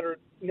no man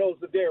knows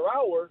the day or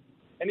hour,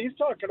 and he's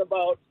talking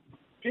about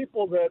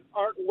people that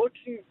aren't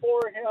looking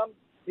for him,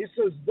 he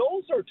says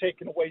those are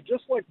taken away,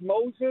 just like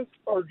Moses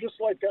or just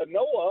like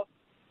Noah.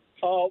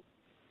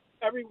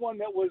 Everyone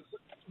that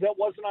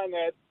wasn't on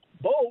that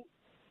boat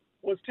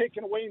was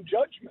taken away in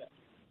judgment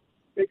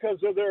because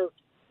of their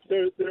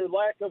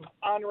lack of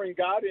honoring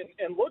God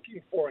and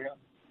looking for him.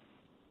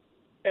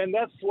 And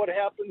that's what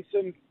happens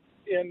in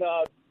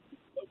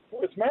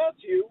with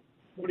Matthew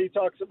when he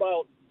talks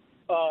about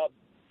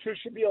two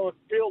should be on the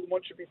field and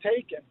one should be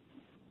taken.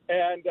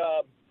 And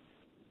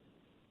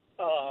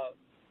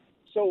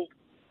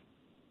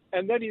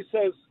and then he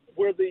says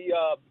where the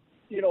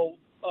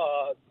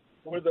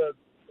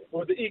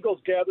eagles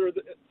gather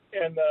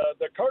and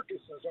the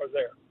carcasses are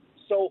there.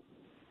 So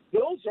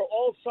those are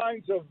all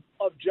signs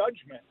of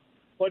judgment.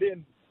 But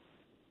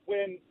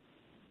when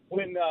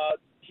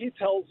he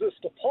tells this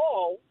to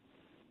Paul,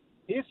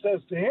 he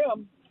says to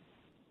him,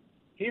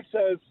 he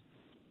says,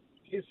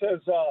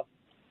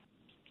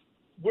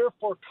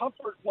 wherefore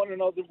comfort one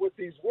another with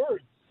these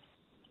words.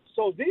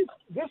 So this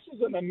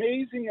is an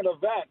amazing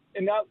event.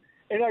 And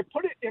I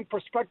put it in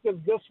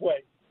perspective this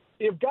way.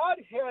 If God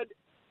had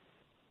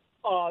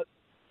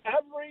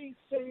every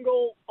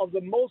single of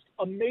the most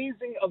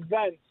amazing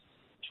events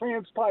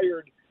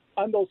transpired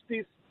on those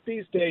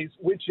feast days,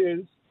 which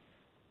is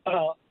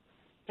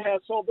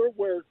Passover,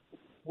 where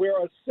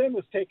a sin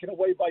is taken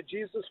away by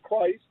Jesus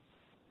Christ,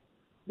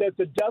 that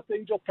the death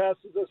angel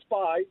passes us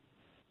by,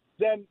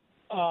 then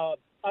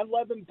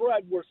unleavened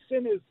bread, where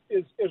sin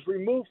is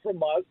removed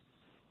from us,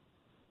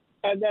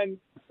 and then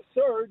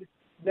third,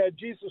 that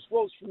Jesus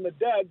rose from the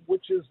dead,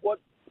 which is what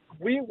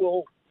we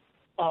will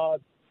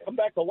come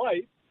back to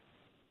life,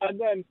 and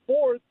then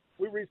fourth,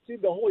 we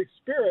receive the Holy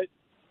Spirit.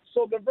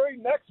 So the very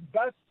next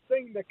best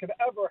thing that could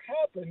ever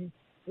happen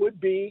would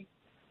be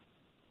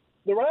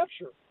the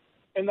rapture.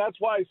 And that's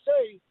why I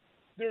say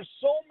there's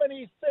so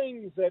many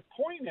things that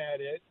point at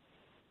it,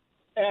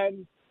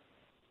 and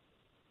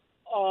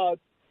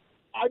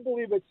I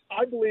believe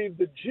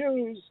the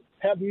Jews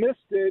have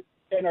missed it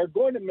and are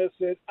going to miss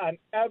it on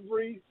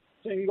every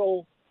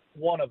single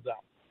one of them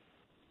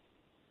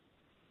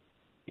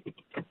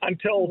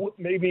until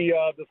maybe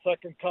the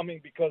second coming,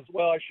 because,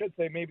 well, I should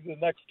say maybe the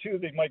next two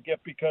they might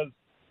get, because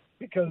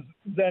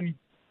then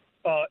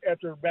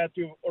after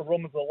Matthew or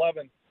Romans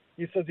 11,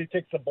 he says he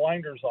takes the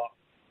blinders off.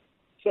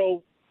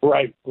 So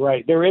right.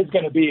 There is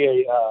going to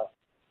be a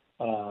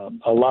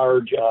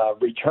large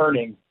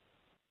returning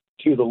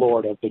to the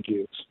Lord of the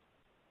Jews.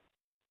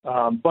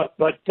 But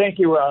thank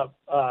you,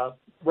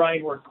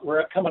 Ryan.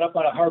 We're coming up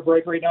on a hard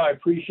break right now. I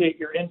appreciate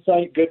your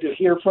insight. Good to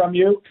hear from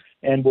you,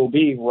 and we'll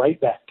be right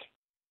back.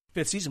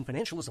 Fifth Season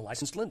Financial is a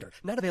licensed lender,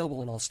 not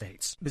available in all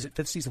states. Visit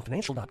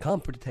fifthseasonfinancial.com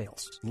for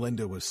details.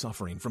 Linda was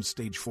suffering from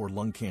stage 4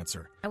 lung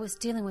cancer. I was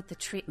dealing with the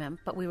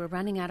treatment, but we were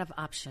running out of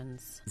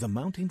options. The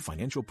mounting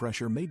financial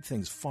pressure made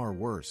things far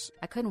worse.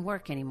 I couldn't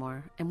work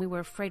anymore, and we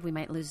were afraid we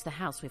might lose the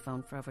house we've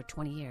owned for over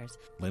 20 years.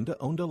 Linda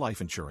owned a life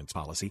insurance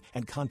policy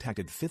and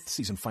contacted Fifth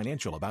Season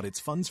Financial about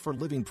its Funds for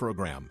Living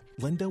program.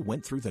 Linda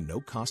went through the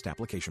no-cost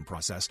application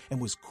process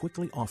and was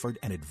quickly offered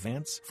an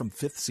advance from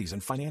Fifth Season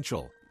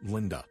Financial.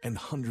 Linda and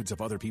hundreds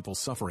of other people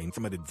suffering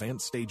from an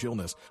advanced stage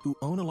illness who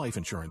own a life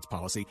insurance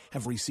policy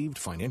have received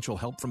financial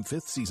help from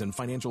Fifth Season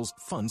Financial's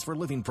Funds for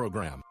Living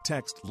program.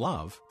 Text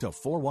LOVE to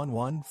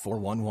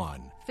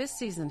 411-411. Fifth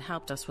Season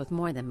helped us with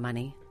more than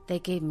money. They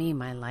gave me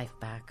my life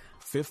back.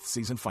 Fifth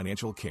Season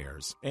Financial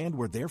cares, and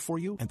we're there for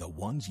you and the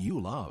ones you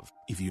love.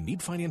 If you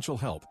need financial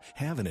help,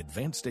 have an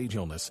advanced stage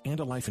illness, and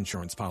a life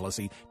insurance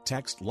policy,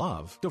 text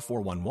LOVE to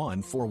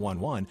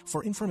 411-411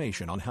 for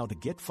information on how to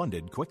get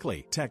funded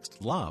quickly.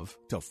 Text LOVE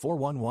to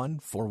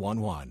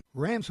 411-411.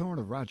 Ramshorn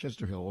of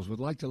Rochester Hills would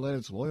like to let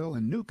its loyal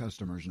and new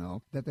customers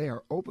know that they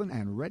are open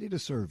and ready to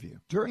serve you.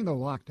 During the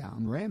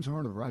lockdown,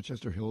 Ramshorn of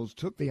Rochester Hills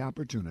took the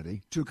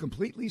opportunity to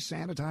completely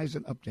sanitize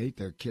and update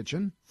their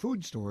kitchen,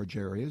 food storage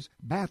areas,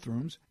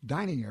 bathrooms,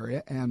 dining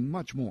area, and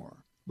much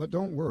more. But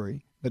don't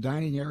worry, the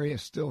dining area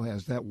still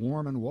has that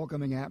warm and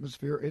welcoming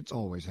atmosphere it's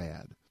always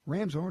had.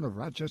 Ramshorn of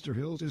Rochester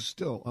Hills is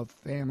still a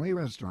family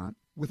restaurant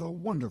with a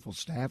wonderful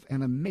staff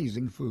and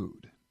amazing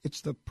food.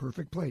 It's the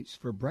perfect place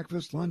for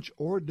breakfast, lunch,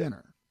 or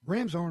dinner.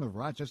 Ramshorn of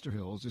Rochester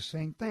Hills is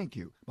saying thank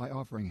you by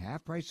offering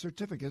half-price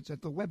certificates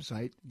at the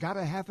website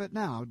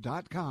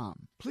GottaHalfItNow.com.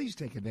 Please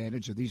take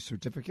advantage of these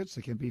certificates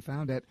that can be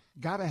found at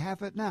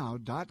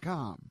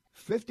GottaHalfItNow.com.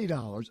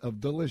 $50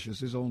 of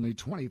delicious is only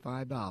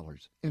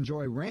 $25.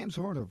 Enjoy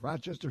Ramshorn of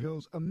Rochester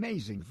Hills'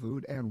 amazing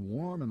food and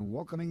warm and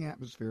welcoming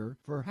atmosphere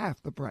for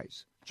half the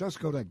price. Just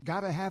go to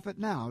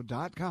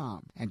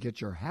GottaHalfItNow.com and get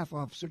your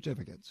half-off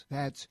certificates.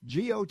 That's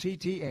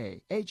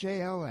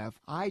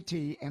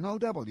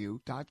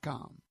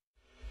GottaHalfItNow.com.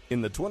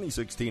 In the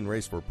 2016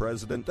 race for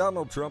president,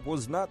 Donald Trump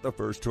was not the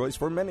first choice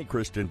for many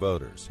Christian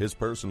voters. His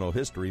personal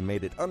history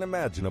made it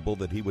unimaginable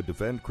that he would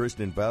defend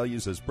Christian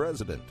values as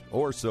president,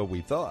 or so we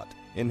thought.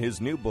 In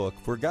his new book,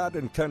 For God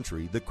and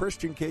Country, The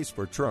Christian Case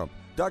for Trump,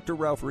 Dr.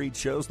 Ralph Reed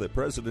shows that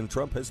President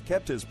Trump has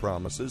kept his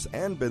promises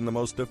and been the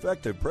most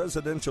effective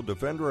presidential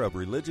defender of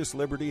religious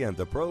liberty and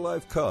the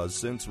pro-life cause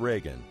since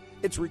Reagan.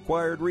 It's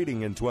required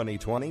reading in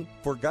 2020.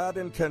 For God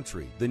and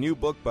Country, the new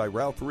book by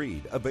Ralph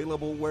Reed,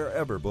 available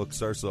wherever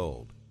books are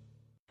sold.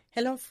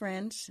 Hello,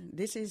 friends.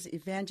 This is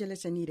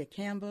Evangelist Anita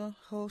Campbell,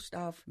 host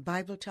of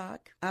Bible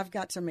Talk. I've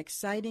got some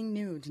exciting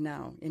news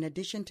now. In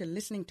addition to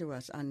listening to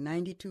us on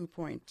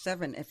 92.7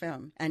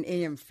 FM and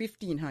AM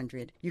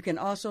 1500, you can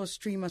also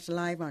stream us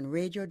live on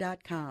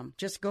radio.com.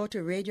 Just go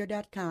to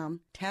radio.com,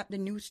 tap the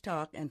News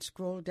Talk, and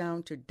scroll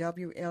down to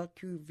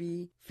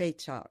WLQV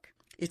Faith Talk.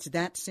 It's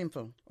that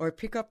simple. Or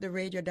pick up the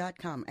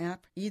radio.com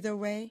app. Either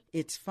way,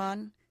 it's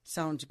fun,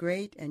 sounds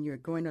great, and you're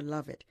going to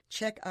love it.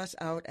 Check us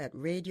out at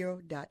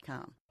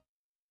radio.com.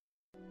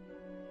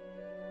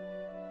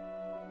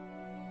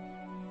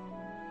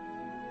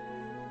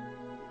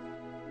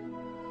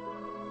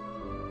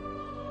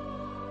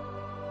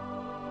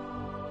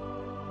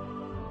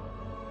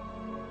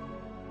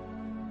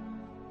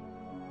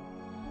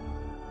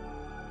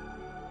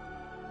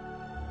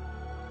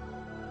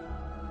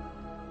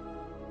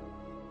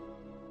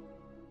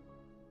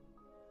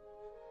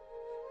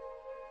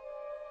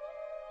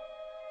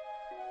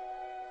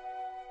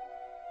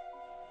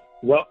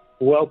 Well,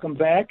 welcome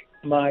back,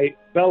 my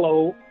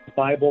fellow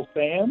Bible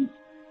fans.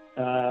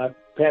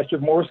 Pastor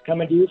Morse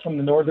coming to you from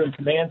the Northern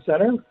Command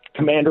Center.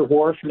 Commander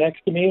Wharf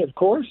next to me, of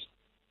course.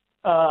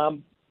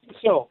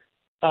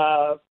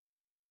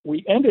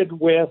 We ended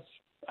with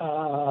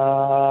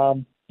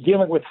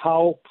dealing with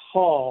how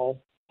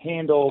Paul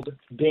handled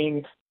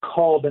being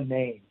called a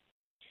name.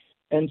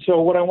 And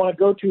so what I want to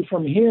go to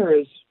from here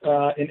is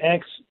in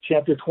Acts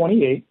chapter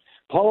 28,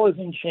 Paul is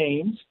in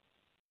chains,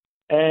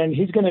 and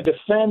he's going to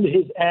defend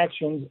his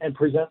actions and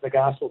present the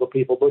gospel to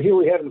people. But here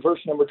we have in verse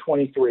number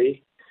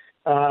 23,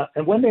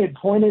 and when they had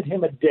appointed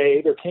him a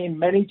day, there came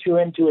many to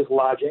him to his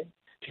lodging,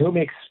 to whom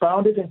he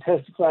expounded and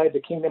testified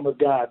the kingdom of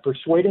God,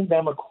 persuading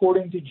them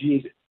according to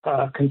Jesus,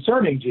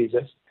 concerning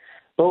Jesus,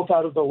 both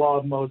out of the law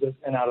of Moses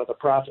and out of the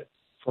prophets,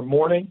 from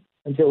morning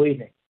until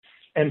evening.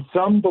 And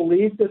some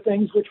believed the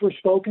things which were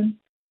spoken,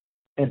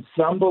 and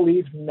some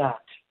believed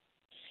not.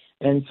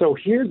 And so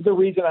here's the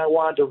reason I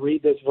wanted to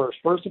read this verse.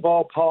 First of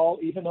all, Paul,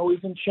 even though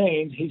he's in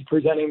chains, he's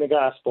presenting the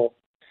gospel.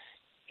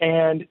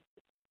 And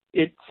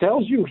it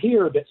tells you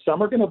here that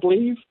some are going to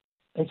believe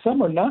and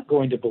some are not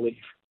going to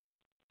believe.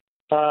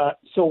 The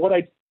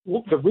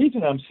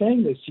reason I'm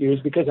saying this to you is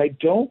because I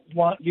don't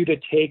want you to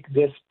take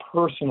this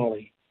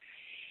personally.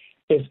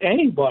 If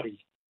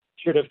anybody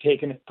should have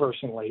taken it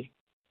personally,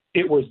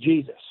 it was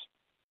Jesus.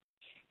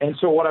 And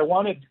so what I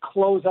wanted to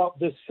close out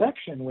this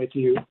section with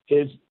you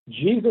is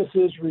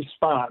Jesus'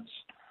 response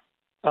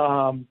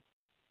and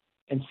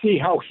see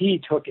how he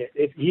took it.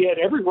 He had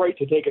every right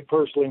to take it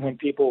personally when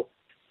people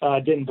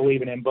didn't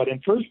believe in him. But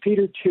in 1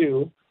 Peter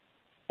 2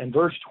 and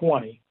verse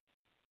 20,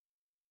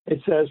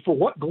 it says, "For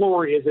what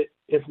glory is it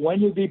if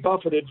when you be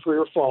buffeted for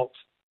your faults,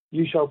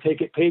 you shall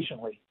take it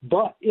patiently?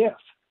 But if,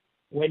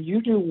 when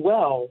you do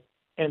well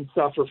and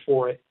suffer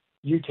for it,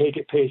 you take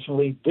it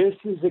patiently, this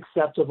is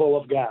acceptable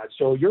of God."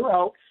 So you're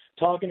out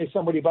talking to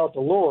somebody about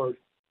the Lord,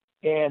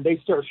 and they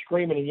start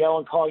screaming and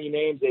yelling, calling you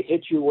names, they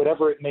hit you,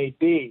 whatever it may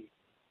be.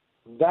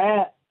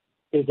 That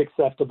is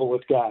acceptable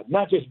with God,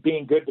 not just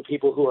being good to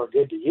people who are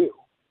good to you.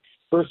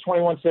 Verse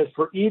 21 says,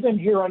 "For even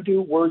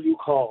hereunto were you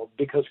called,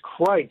 because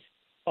Christ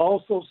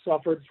also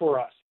suffered for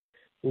us,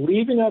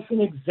 leaving us an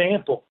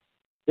example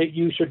that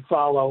you should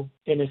follow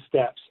in his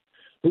steps,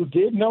 who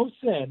did no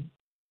sin,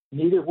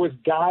 neither was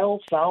guile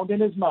found in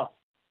his mouth,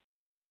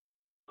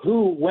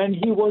 who, when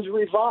he was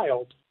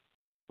reviled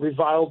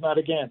not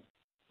again.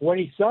 When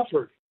he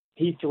suffered,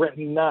 he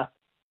threatened not,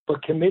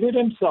 but committed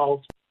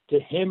himself to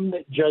him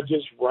that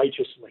judges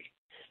righteously.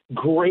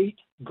 Great,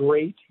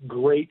 great,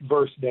 great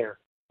verse there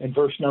in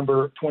verse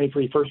number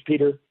 23, 1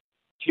 Peter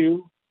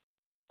 2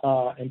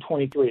 and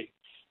 23.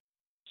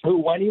 Who,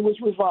 when he was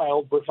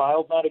reviled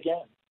not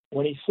again.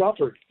 When he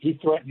suffered, he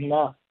threatened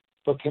not,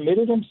 but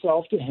committed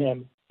himself to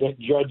him that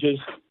judges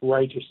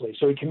righteously.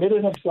 So he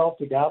committed himself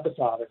to God the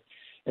Father,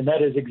 and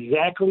that is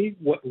exactly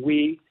what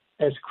we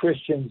as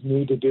Christians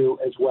need to do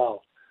as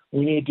well.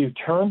 We need to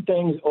turn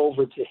things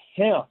over to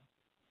him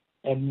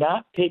and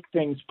not take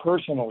things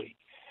personally.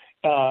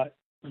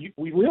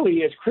 We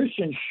really, as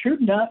Christians,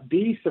 should not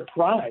be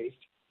surprised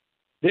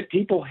that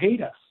people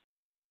hate us.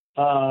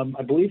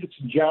 I believe it's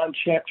John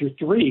chapter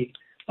 3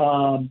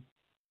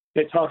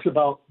 that talks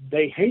about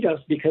they hate us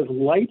because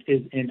light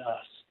is in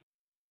us,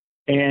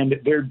 and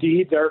their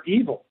deeds are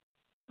evil.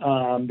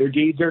 Their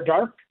deeds are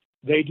dark.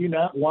 They do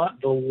not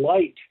want the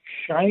light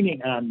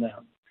shining on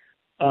them,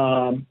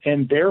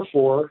 and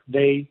therefore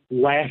they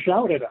lash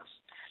out at us.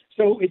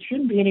 So it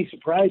shouldn't be any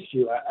surprise to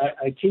you.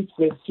 I teach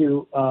this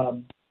to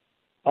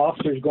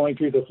officers going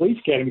through the police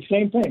academy.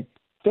 Same thing.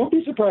 Don't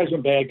be surprised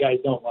when bad guys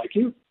don't like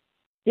you.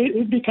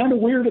 It'd be kind of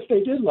weird if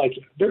they did like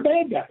you. They're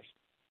bad guys.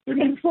 They're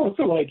not supposed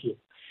to like you.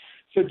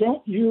 So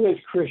don't you as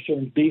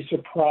Christians be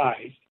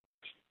surprised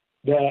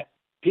that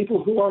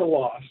people who are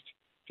lost,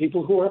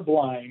 people who are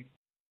blind,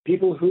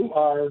 people who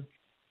are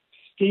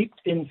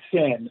steeped in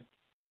sin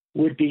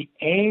would be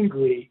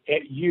angry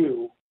at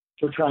you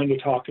for trying to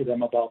talk to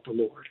them about the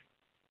Lord.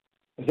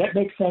 Does that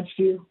make sense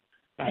to you?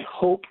 I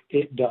hope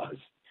it does.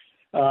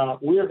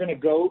 We are going to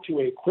go to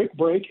a quick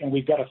break, and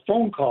we've got a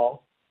phone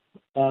call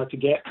to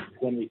get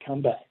when we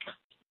come back.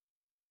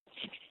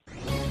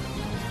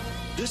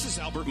 This is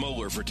Albert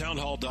Mohler for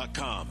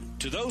Townhall.com.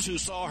 To those who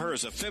saw her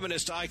as a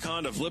feminist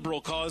icon of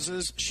liberal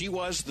causes, she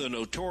was the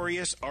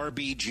notorious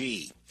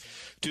RBG.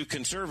 To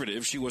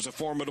conservatives, she was a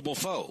formidable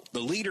foe,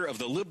 the leader of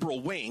the liberal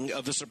wing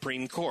of the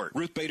Supreme Court.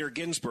 Ruth Bader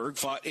Ginsburg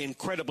fought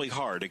incredibly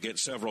hard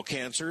against several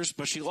cancers,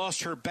 but she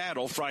lost her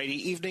battle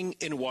Friday evening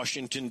in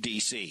Washington,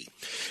 D.C.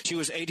 She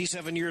was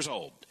 87 years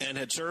old and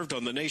had served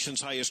on the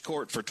nation's highest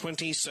court for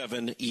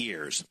 27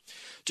 years.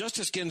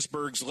 Justice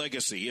Ginsburg's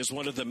legacy is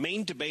one of the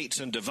main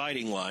debates and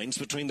dividing lines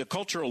between the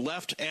cultural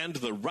left and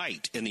the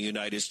right in the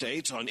United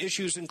States on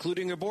issues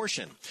including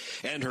abortion,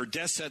 and her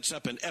death sets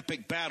up an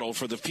epic battle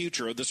for the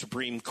future of the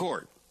Supreme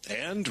Court.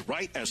 And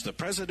right as the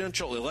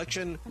presidential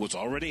election was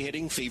already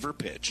hitting fever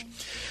pitch.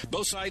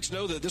 Both sides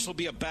know that this will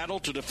be a battle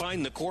to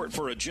define the court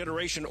for a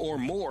generation or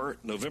more.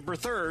 November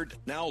 3rd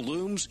now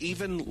looms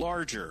even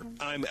larger.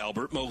 I'm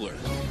Albert Mohler.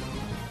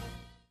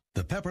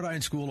 The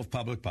Pepperdine School of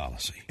Public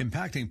Policy,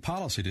 impacting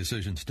policy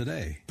decisions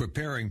today,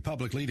 preparing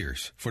public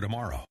leaders for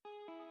tomorrow.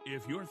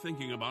 If you're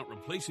thinking about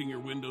replacing your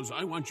windows,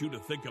 I want you to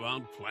think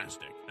about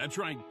plastic. That's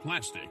right,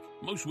 plastic.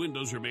 Most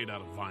windows are made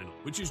out of vinyl,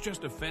 which is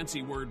just a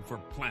fancy word for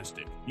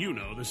plastic. You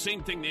know, the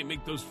same thing they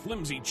make those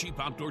flimsy, cheap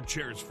outdoor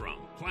chairs from.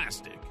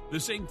 Plastic. The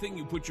same thing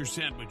you put your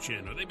sandwich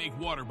in, or they make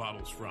water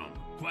bottles from.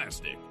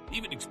 Plastic.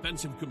 Even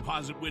expensive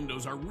composite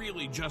windows are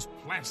really just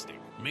plastic,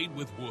 made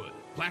with wood.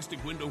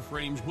 Plastic window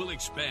frames will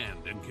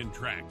expand and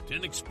contract,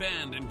 and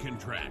expand and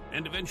contract,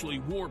 and eventually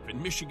warp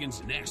in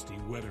Michigan's nasty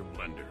weather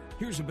blender.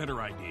 Here's a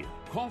better idea.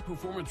 Call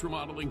Performance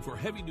Remodeling for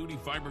heavy-duty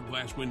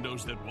fiberglass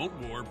windows that won't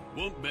warp,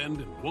 won't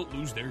bend, and won't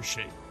lose their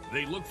shape.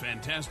 They look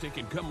fantastic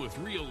and come with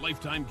real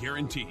lifetime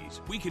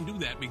guarantees. We can do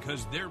that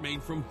because they're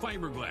made from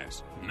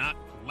fiberglass, not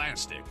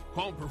plastic.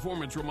 Call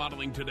Performance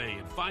Remodeling today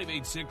at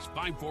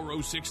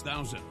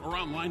 586-540-6000 or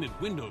online at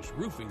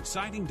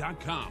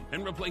windowsroofingsiding.com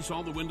and replace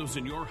all the windows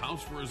in your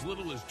house for as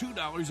little as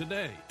 $2 a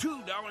day.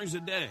 $2 a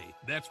day.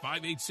 That's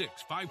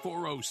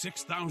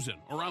 586-540-6000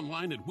 or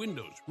online at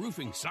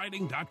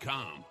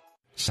windowsroofingsiding.com.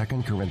 2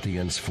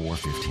 Corinthians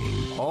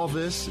 4:15. All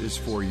this is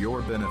for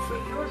your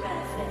benefit.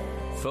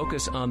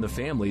 Focus on the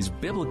Family's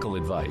biblical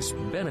advice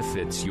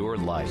benefits your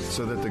life.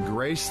 So that the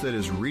grace that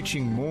is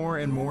reaching more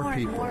and more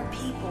people.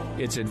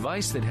 It's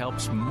advice that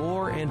helps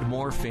more and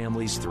more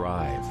families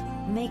thrive.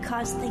 May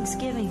cause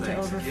Thanksgiving to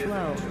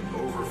overflow.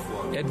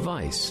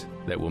 Advice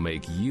that will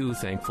make you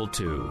thankful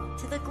too.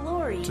 To the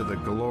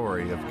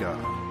glory of God.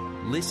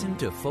 Listen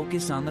to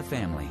Focus on the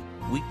Family,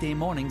 weekday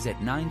mornings at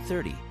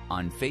 9:30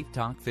 on Faith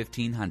Talk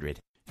 1500.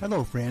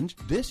 Hello, friends.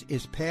 This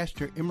is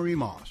Pastor Emery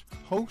Moss,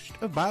 host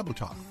of Bible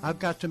Talk. I've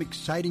got some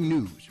exciting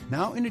news.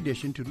 Now, in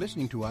addition to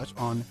listening to us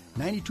on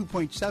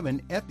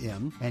 92.7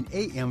 FM and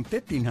AM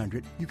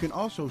 1500, you can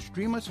also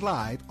stream us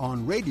live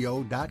on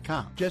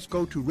radio.com. Just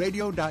go to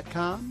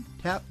radio.com,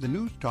 tap the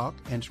News Talk,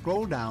 and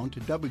scroll down to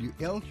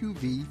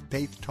WLQV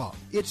Faith Talk.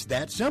 It's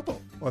that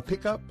simple. Or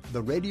pick up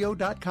the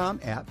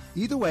radio.com app.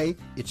 Either way,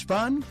 it's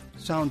fun,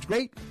 sounds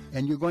great,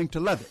 and you're going to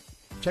love it.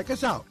 Check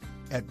us out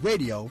at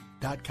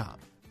radio.com.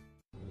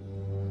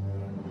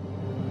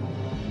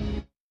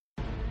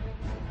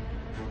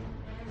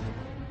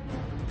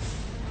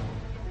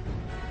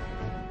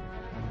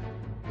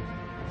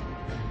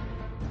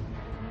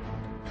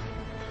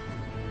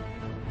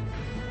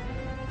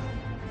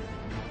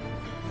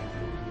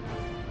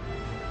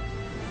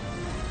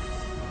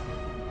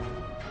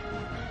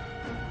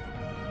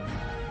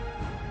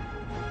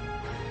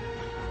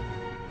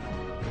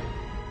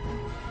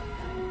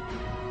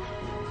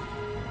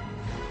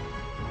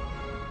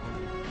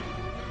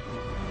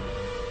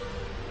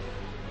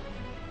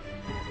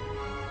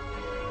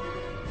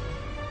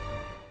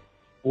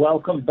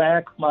 Welcome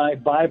back, my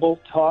Bible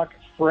Talk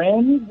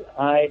friends.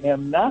 I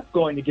am not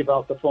going to give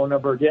out the phone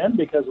number again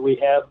because we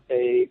have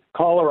a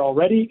caller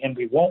already and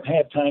we won't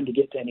have time to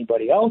get to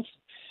anybody else.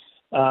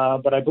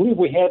 But I believe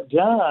we have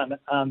Don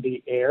on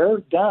the air.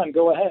 Don,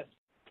 go ahead.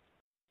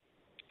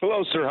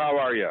 Hello, sir. How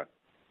are you?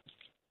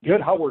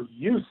 Good. How are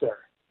you, sir?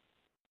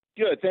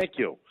 Good. Thank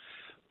you.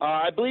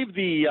 I believe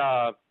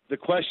the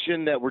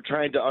question that we're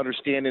trying to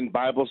understand in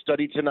Bible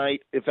study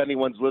tonight, if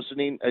anyone's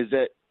listening, is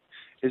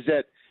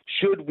that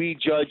should we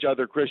judge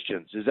other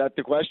Christians? Is that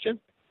the question?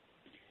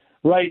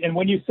 Right. And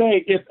when you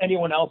say if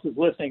anyone else is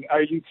listening,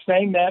 are you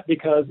saying that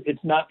because it's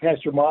not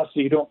Pastor Moss,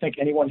 so you don't think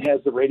anyone has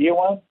the radio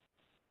on?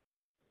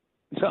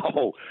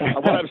 No.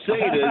 What I'm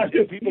saying is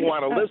if people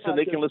want to listen,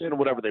 they can listen to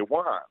whatever they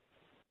want.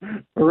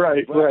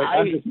 Right.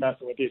 I'm just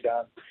messing with you,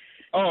 Don.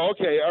 Oh,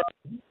 okay.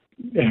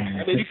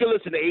 I mean, you can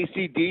listen to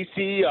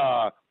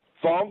AC/DC,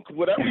 funk,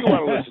 whatever you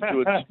want to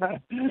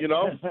listen to. You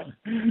know?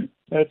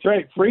 That's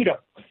right. Freedom.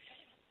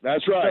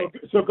 That's right.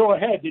 So go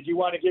ahead. Did you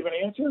want to give an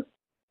answer?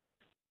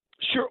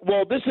 Sure.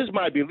 Well, this is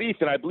my belief,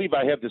 and I believe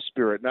I have the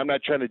Spirit. And I'm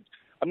not trying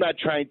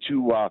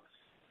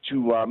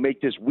to make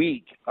this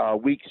weak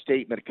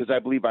statement because I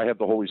believe I have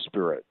the Holy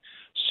Spirit.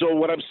 So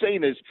what I'm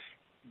saying is,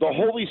 the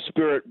Holy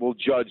Spirit will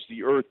judge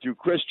the earth through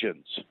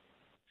Christians.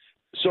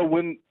 So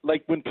when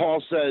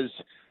Paul says,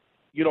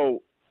 you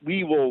know,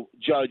 we will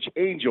judge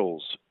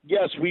angels,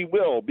 yes, we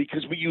will,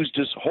 because we use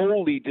this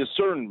holy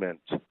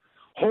discernment,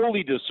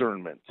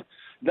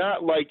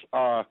 not like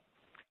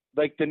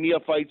the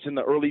Neophytes in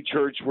the early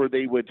church where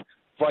they would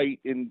fight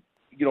and,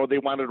 you know, they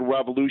wanted a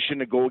revolution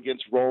to go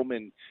against Rome,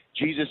 and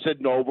Jesus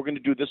said, no, we're going to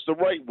do this the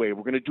right way.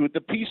 We're going to do it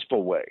the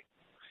peaceful way.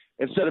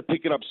 Instead of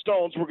picking up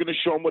stones, we're going to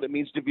show them what it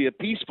means to be a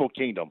peaceful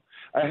kingdom,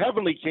 a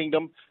heavenly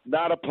kingdom,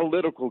 not a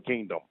political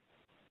kingdom.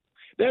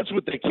 That's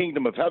what the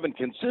kingdom of heaven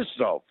consists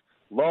of: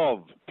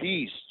 love,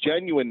 peace,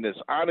 genuineness,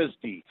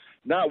 honesty,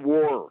 not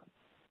war.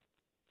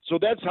 So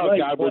that's how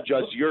God will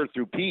judge the earth,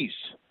 through peace.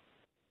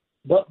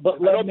 But I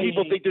know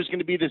people think there's going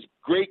to be this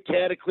great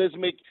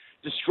cataclysmic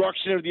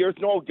destruction of the earth.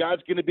 No,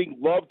 God's going to bring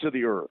love to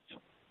the earth.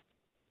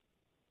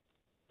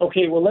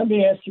 Okay, well, let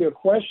me ask you a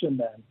question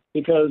then,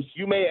 because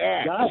you may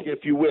ask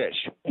if you wish.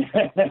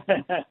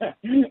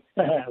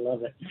 I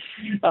love it.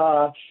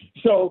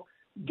 So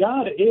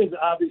God is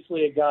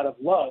obviously a God of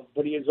love,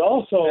 but he is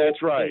also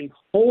a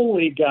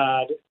holy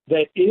God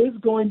that is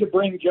going to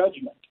bring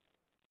judgment.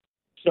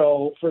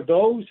 So for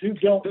those who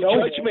don't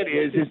know, the judgment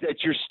is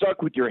that you're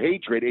stuck with your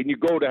hatred and you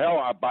go to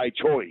hell by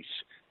choice.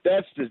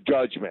 That's the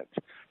judgment.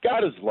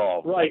 God is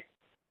love. Right.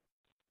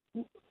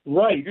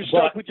 You're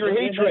stuck with your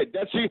hatred.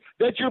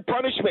 That's your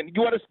punishment.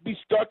 You want to be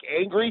stuck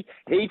angry,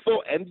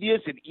 hateful,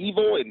 envious, and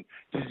evil, and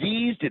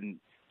diseased, and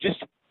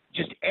just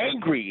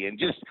angry, and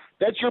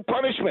that's your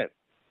punishment.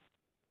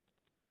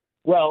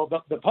 Well,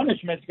 the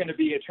punishment's going to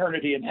be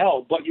eternity in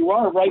hell. But you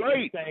are right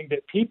in saying that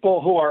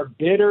people who are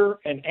bitter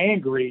and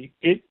angry,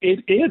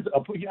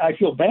 I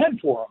feel bad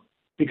for them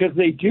because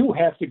they do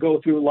have to go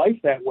through life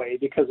that way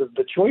because of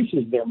the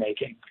choices they're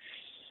making.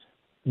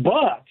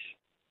 But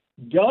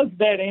does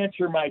that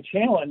answer my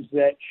challenge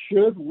that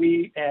should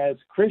we as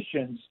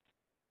Christians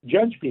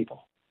judge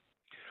people?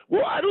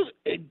 Well,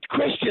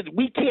 Christians,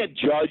 we can't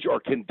judge or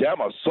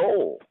condemn a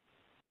soul.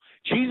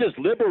 Jesus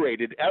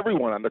liberated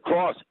everyone on the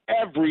cross,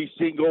 every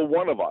single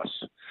one of us.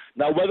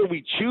 Now, whether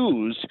we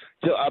choose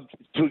to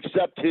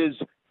accept his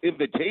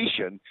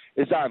invitation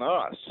is on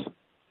us.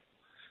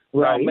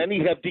 Right. Now,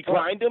 many have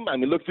declined him. I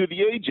mean, look through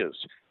the ages.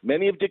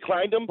 Many have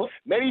declined him.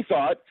 Many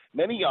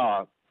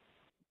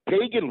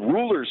pagan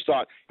rulers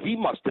thought he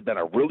must have been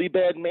a really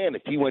bad man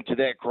if he went to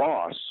that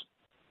cross.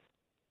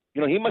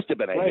 You know, he must have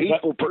been a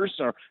hateful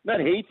person. Or not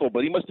hateful,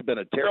 but he must have been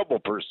a terrible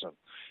person.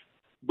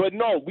 But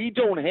no, we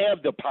don't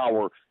have the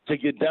power to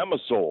condemn a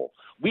soul.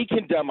 We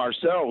condemn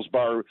ourselves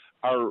by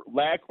our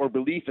lack or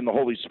belief in the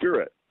Holy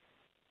Spirit.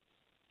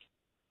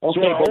 Okay,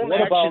 so our own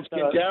actions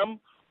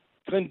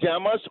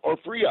condemn us or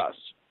free us.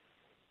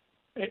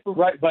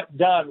 Right, but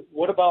Don,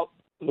 what about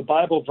the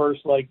Bible verse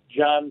like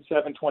John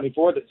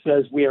 7:24 that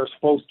says we are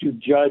supposed to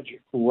judge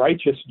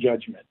righteous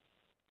judgment?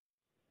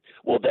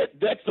 Well,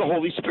 that's the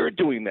Holy Spirit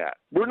doing that.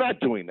 We're not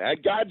doing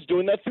that. God's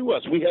doing that through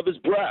us. We have his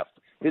breath.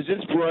 His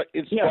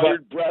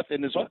inspired breath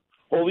and his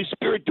Holy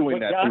Spirit doing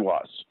that through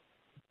us.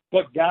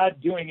 But God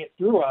doing it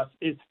through us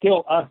is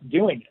still us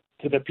doing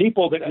it to the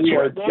people that we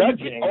are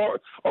judging.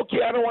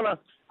 Okay, I don't want to.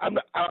 I'm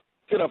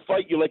going to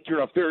fight you like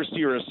you're a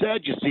Pharisee or a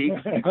Sadducee.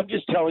 I'm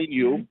just telling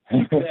you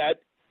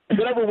that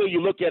whatever way you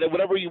look at it,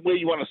 whatever way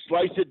you want to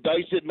slice it,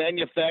 dice it,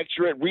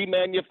 manufacture it,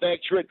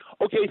 remanufacture it,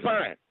 okay,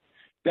 fine.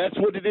 That's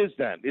what it is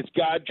then. It's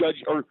God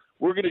judge, or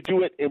we're going to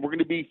do it, and we're going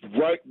to be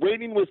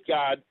reigning with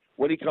God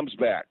when he comes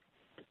back.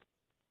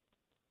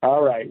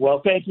 All right.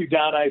 Well, thank you,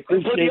 Don. I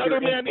appreciate for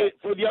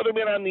the other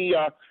man on the.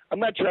 I'm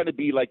not trying to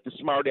be like the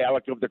smart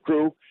aleck of the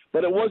crew,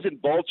 but it wasn't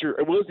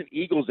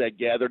eagles that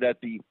gathered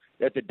at the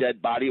dead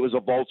body. It was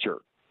a vulture.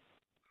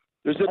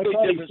 There's a big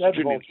difference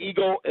between an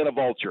eagle and a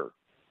vulture.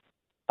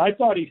 I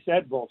thought he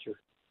said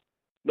vulture.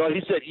 No, he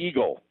said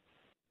eagle.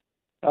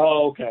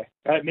 Oh, okay.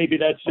 Maybe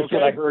that's just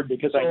what I heard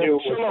because I knew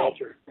it was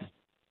culture.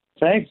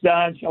 Thanks,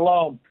 Don.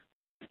 Shalom.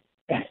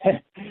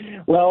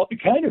 Well,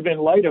 kind of in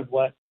light of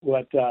what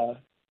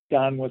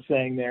Don was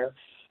saying there,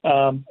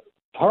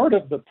 part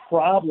of the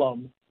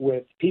problem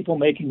with people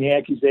making the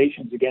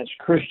accusations against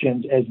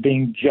Christians as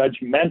being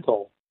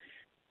judgmental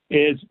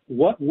is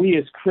what we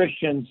as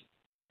Christians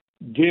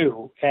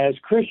do as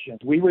Christians.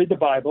 We read the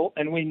Bible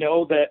and we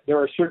know that there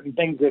are certain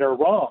things that are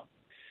wrong.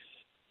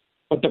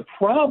 But the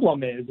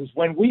problem is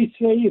when we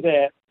say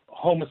that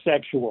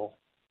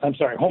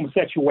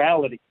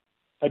homosexuality,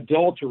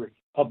 adultery,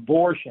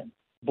 abortion,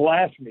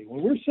 blasphemy,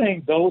 when we're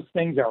saying those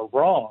things are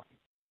wrong,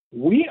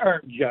 we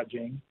aren't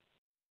judging.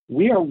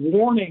 We are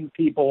warning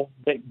people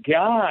that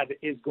God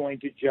is going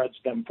to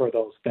judge them for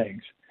those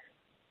things.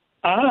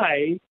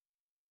 I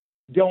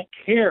don't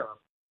care.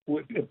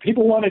 If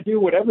people want to do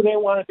whatever they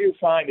want to do,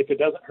 fine, if it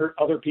doesn't hurt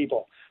other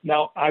people.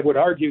 Now, I would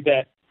argue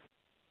that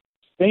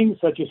things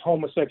such as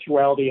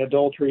homosexuality,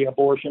 adultery,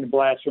 abortion,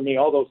 blasphemy,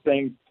 all those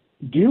things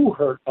do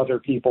hurt other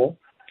people,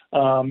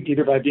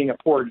 either by being a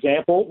poor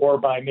example or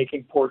by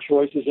making poor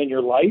choices in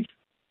your life,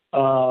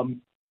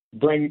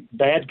 bring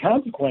bad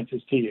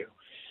consequences to you.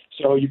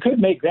 So you could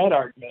make that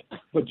argument.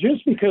 But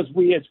just because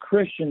we as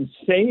Christians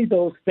say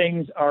those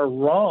things are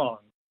wrong,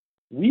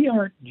 we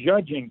aren't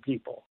judging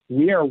people.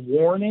 We are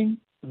warning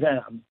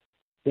them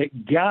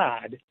that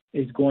God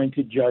is going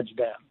to judge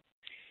them.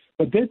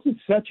 But this is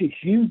such a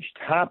huge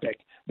topic.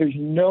 There's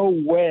no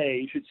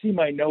way, you should see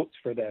my notes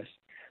for this.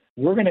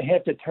 We're going to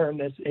have to turn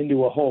this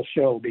into a whole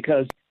show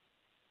because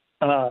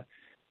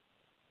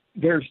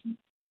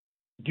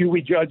do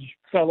we judge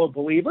fellow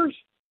believers?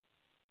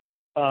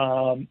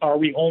 Are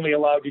we only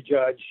allowed to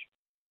judge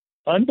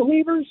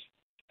unbelievers?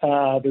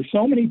 There's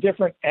so many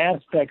different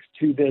aspects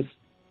to this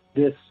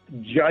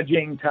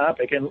judging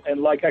topic.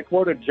 And like I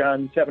quoted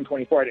John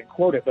 7:24, I didn't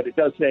quote it, but it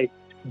does say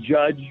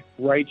judge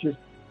righteous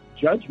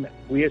judgment.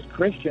 We as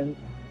Christians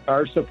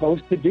are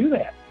supposed to do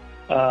that.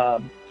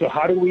 So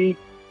how do we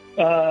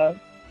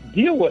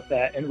deal with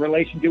that in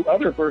relation to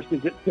other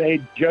verses that say,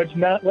 judge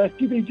not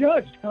lest you be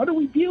judged? How do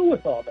we deal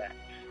with all that?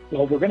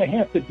 Well, we're going to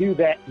have to do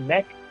that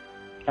next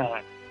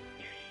time.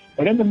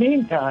 But in the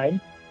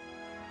meantime,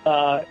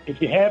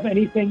 if you have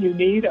anything you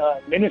need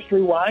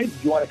ministry-wise,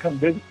 if you want to come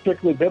visit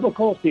Strictly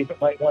Biblical, see if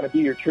it might want to be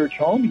your church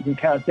home, you can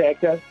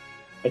contact us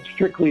at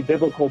Strictly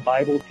Biblical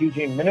Bible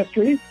Teaching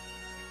Ministries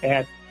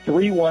at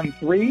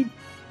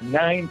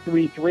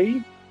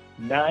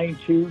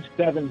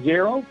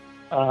 313-933-9270.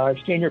 Our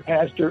senior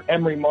pastor,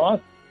 Emery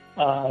Moss,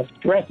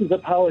 stresses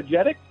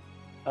apologetics,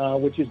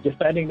 which is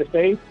defending the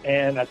faith.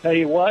 And I tell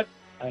you what,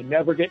 I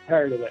never get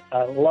tired of it.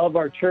 I love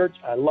our church.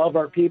 I love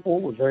our people.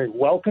 We're very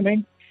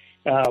welcoming.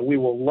 We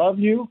will love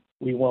you.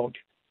 We won't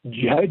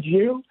judge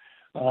you,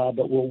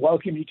 but we'll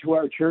welcome you to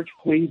our church.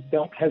 Please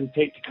don't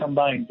hesitate to come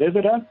by and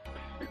visit us.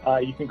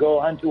 You can go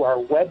onto our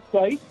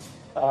website,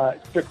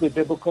 Strictly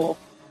Biblical,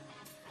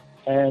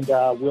 and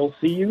we'll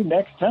see you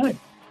next time.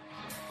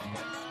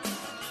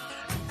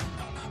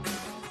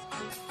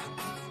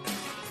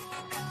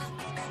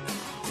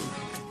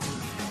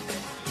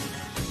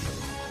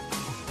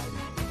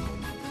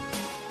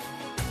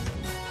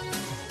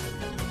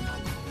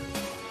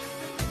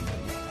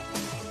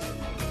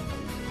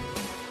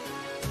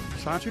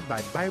 Sponsored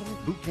by Bible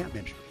Boot Camp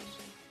Ministries.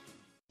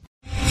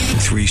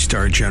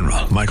 3-star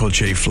General Michael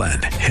J.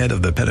 Flynn, head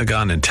of the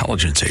Pentagon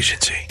Intelligence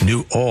Agency,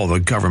 knew all the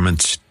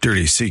government's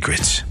dirty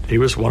secrets. He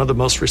was one of the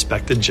most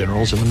respected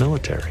generals in the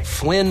military.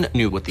 Flynn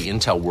knew what the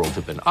intel world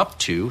had been up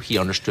to. He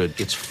understood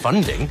its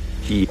funding.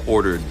 He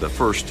ordered the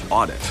first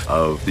audit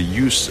of the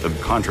use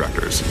of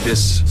contractors.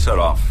 This set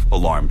off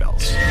alarm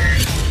bells.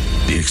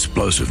 The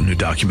explosive new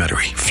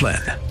documentary,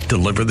 Flynn,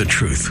 Deliver the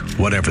Truth,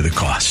 Whatever the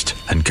Cost,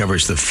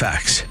 uncovers the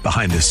facts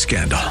behind this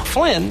scandal.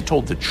 Flynn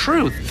told the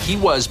truth. He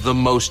was the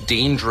most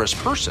dangerous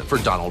person for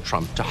Donald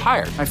Trump to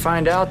hire. I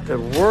find out the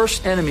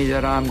worst enemy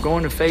that I'm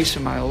going to face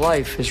in my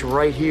life is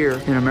right here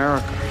in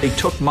America. They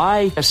took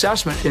my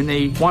assessment and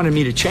they wanted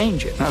me to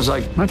change it. And I was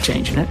like, I'm not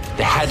changing it.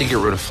 They had to get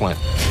rid of Flynn.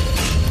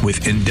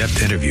 With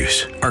in-depth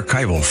interviews,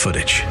 archival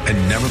footage,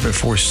 and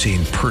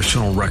never-before-seen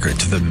personal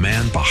records of the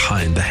man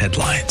behind the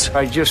headlines.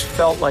 I just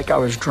felt like I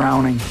was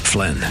drowning.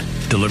 Flynn,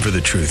 Deliver the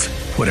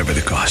Truth, Whatever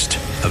the Cost.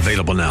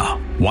 Available now.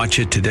 Watch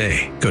it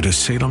today. Go to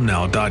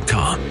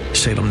salemnow.com.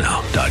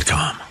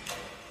 salemnow.com.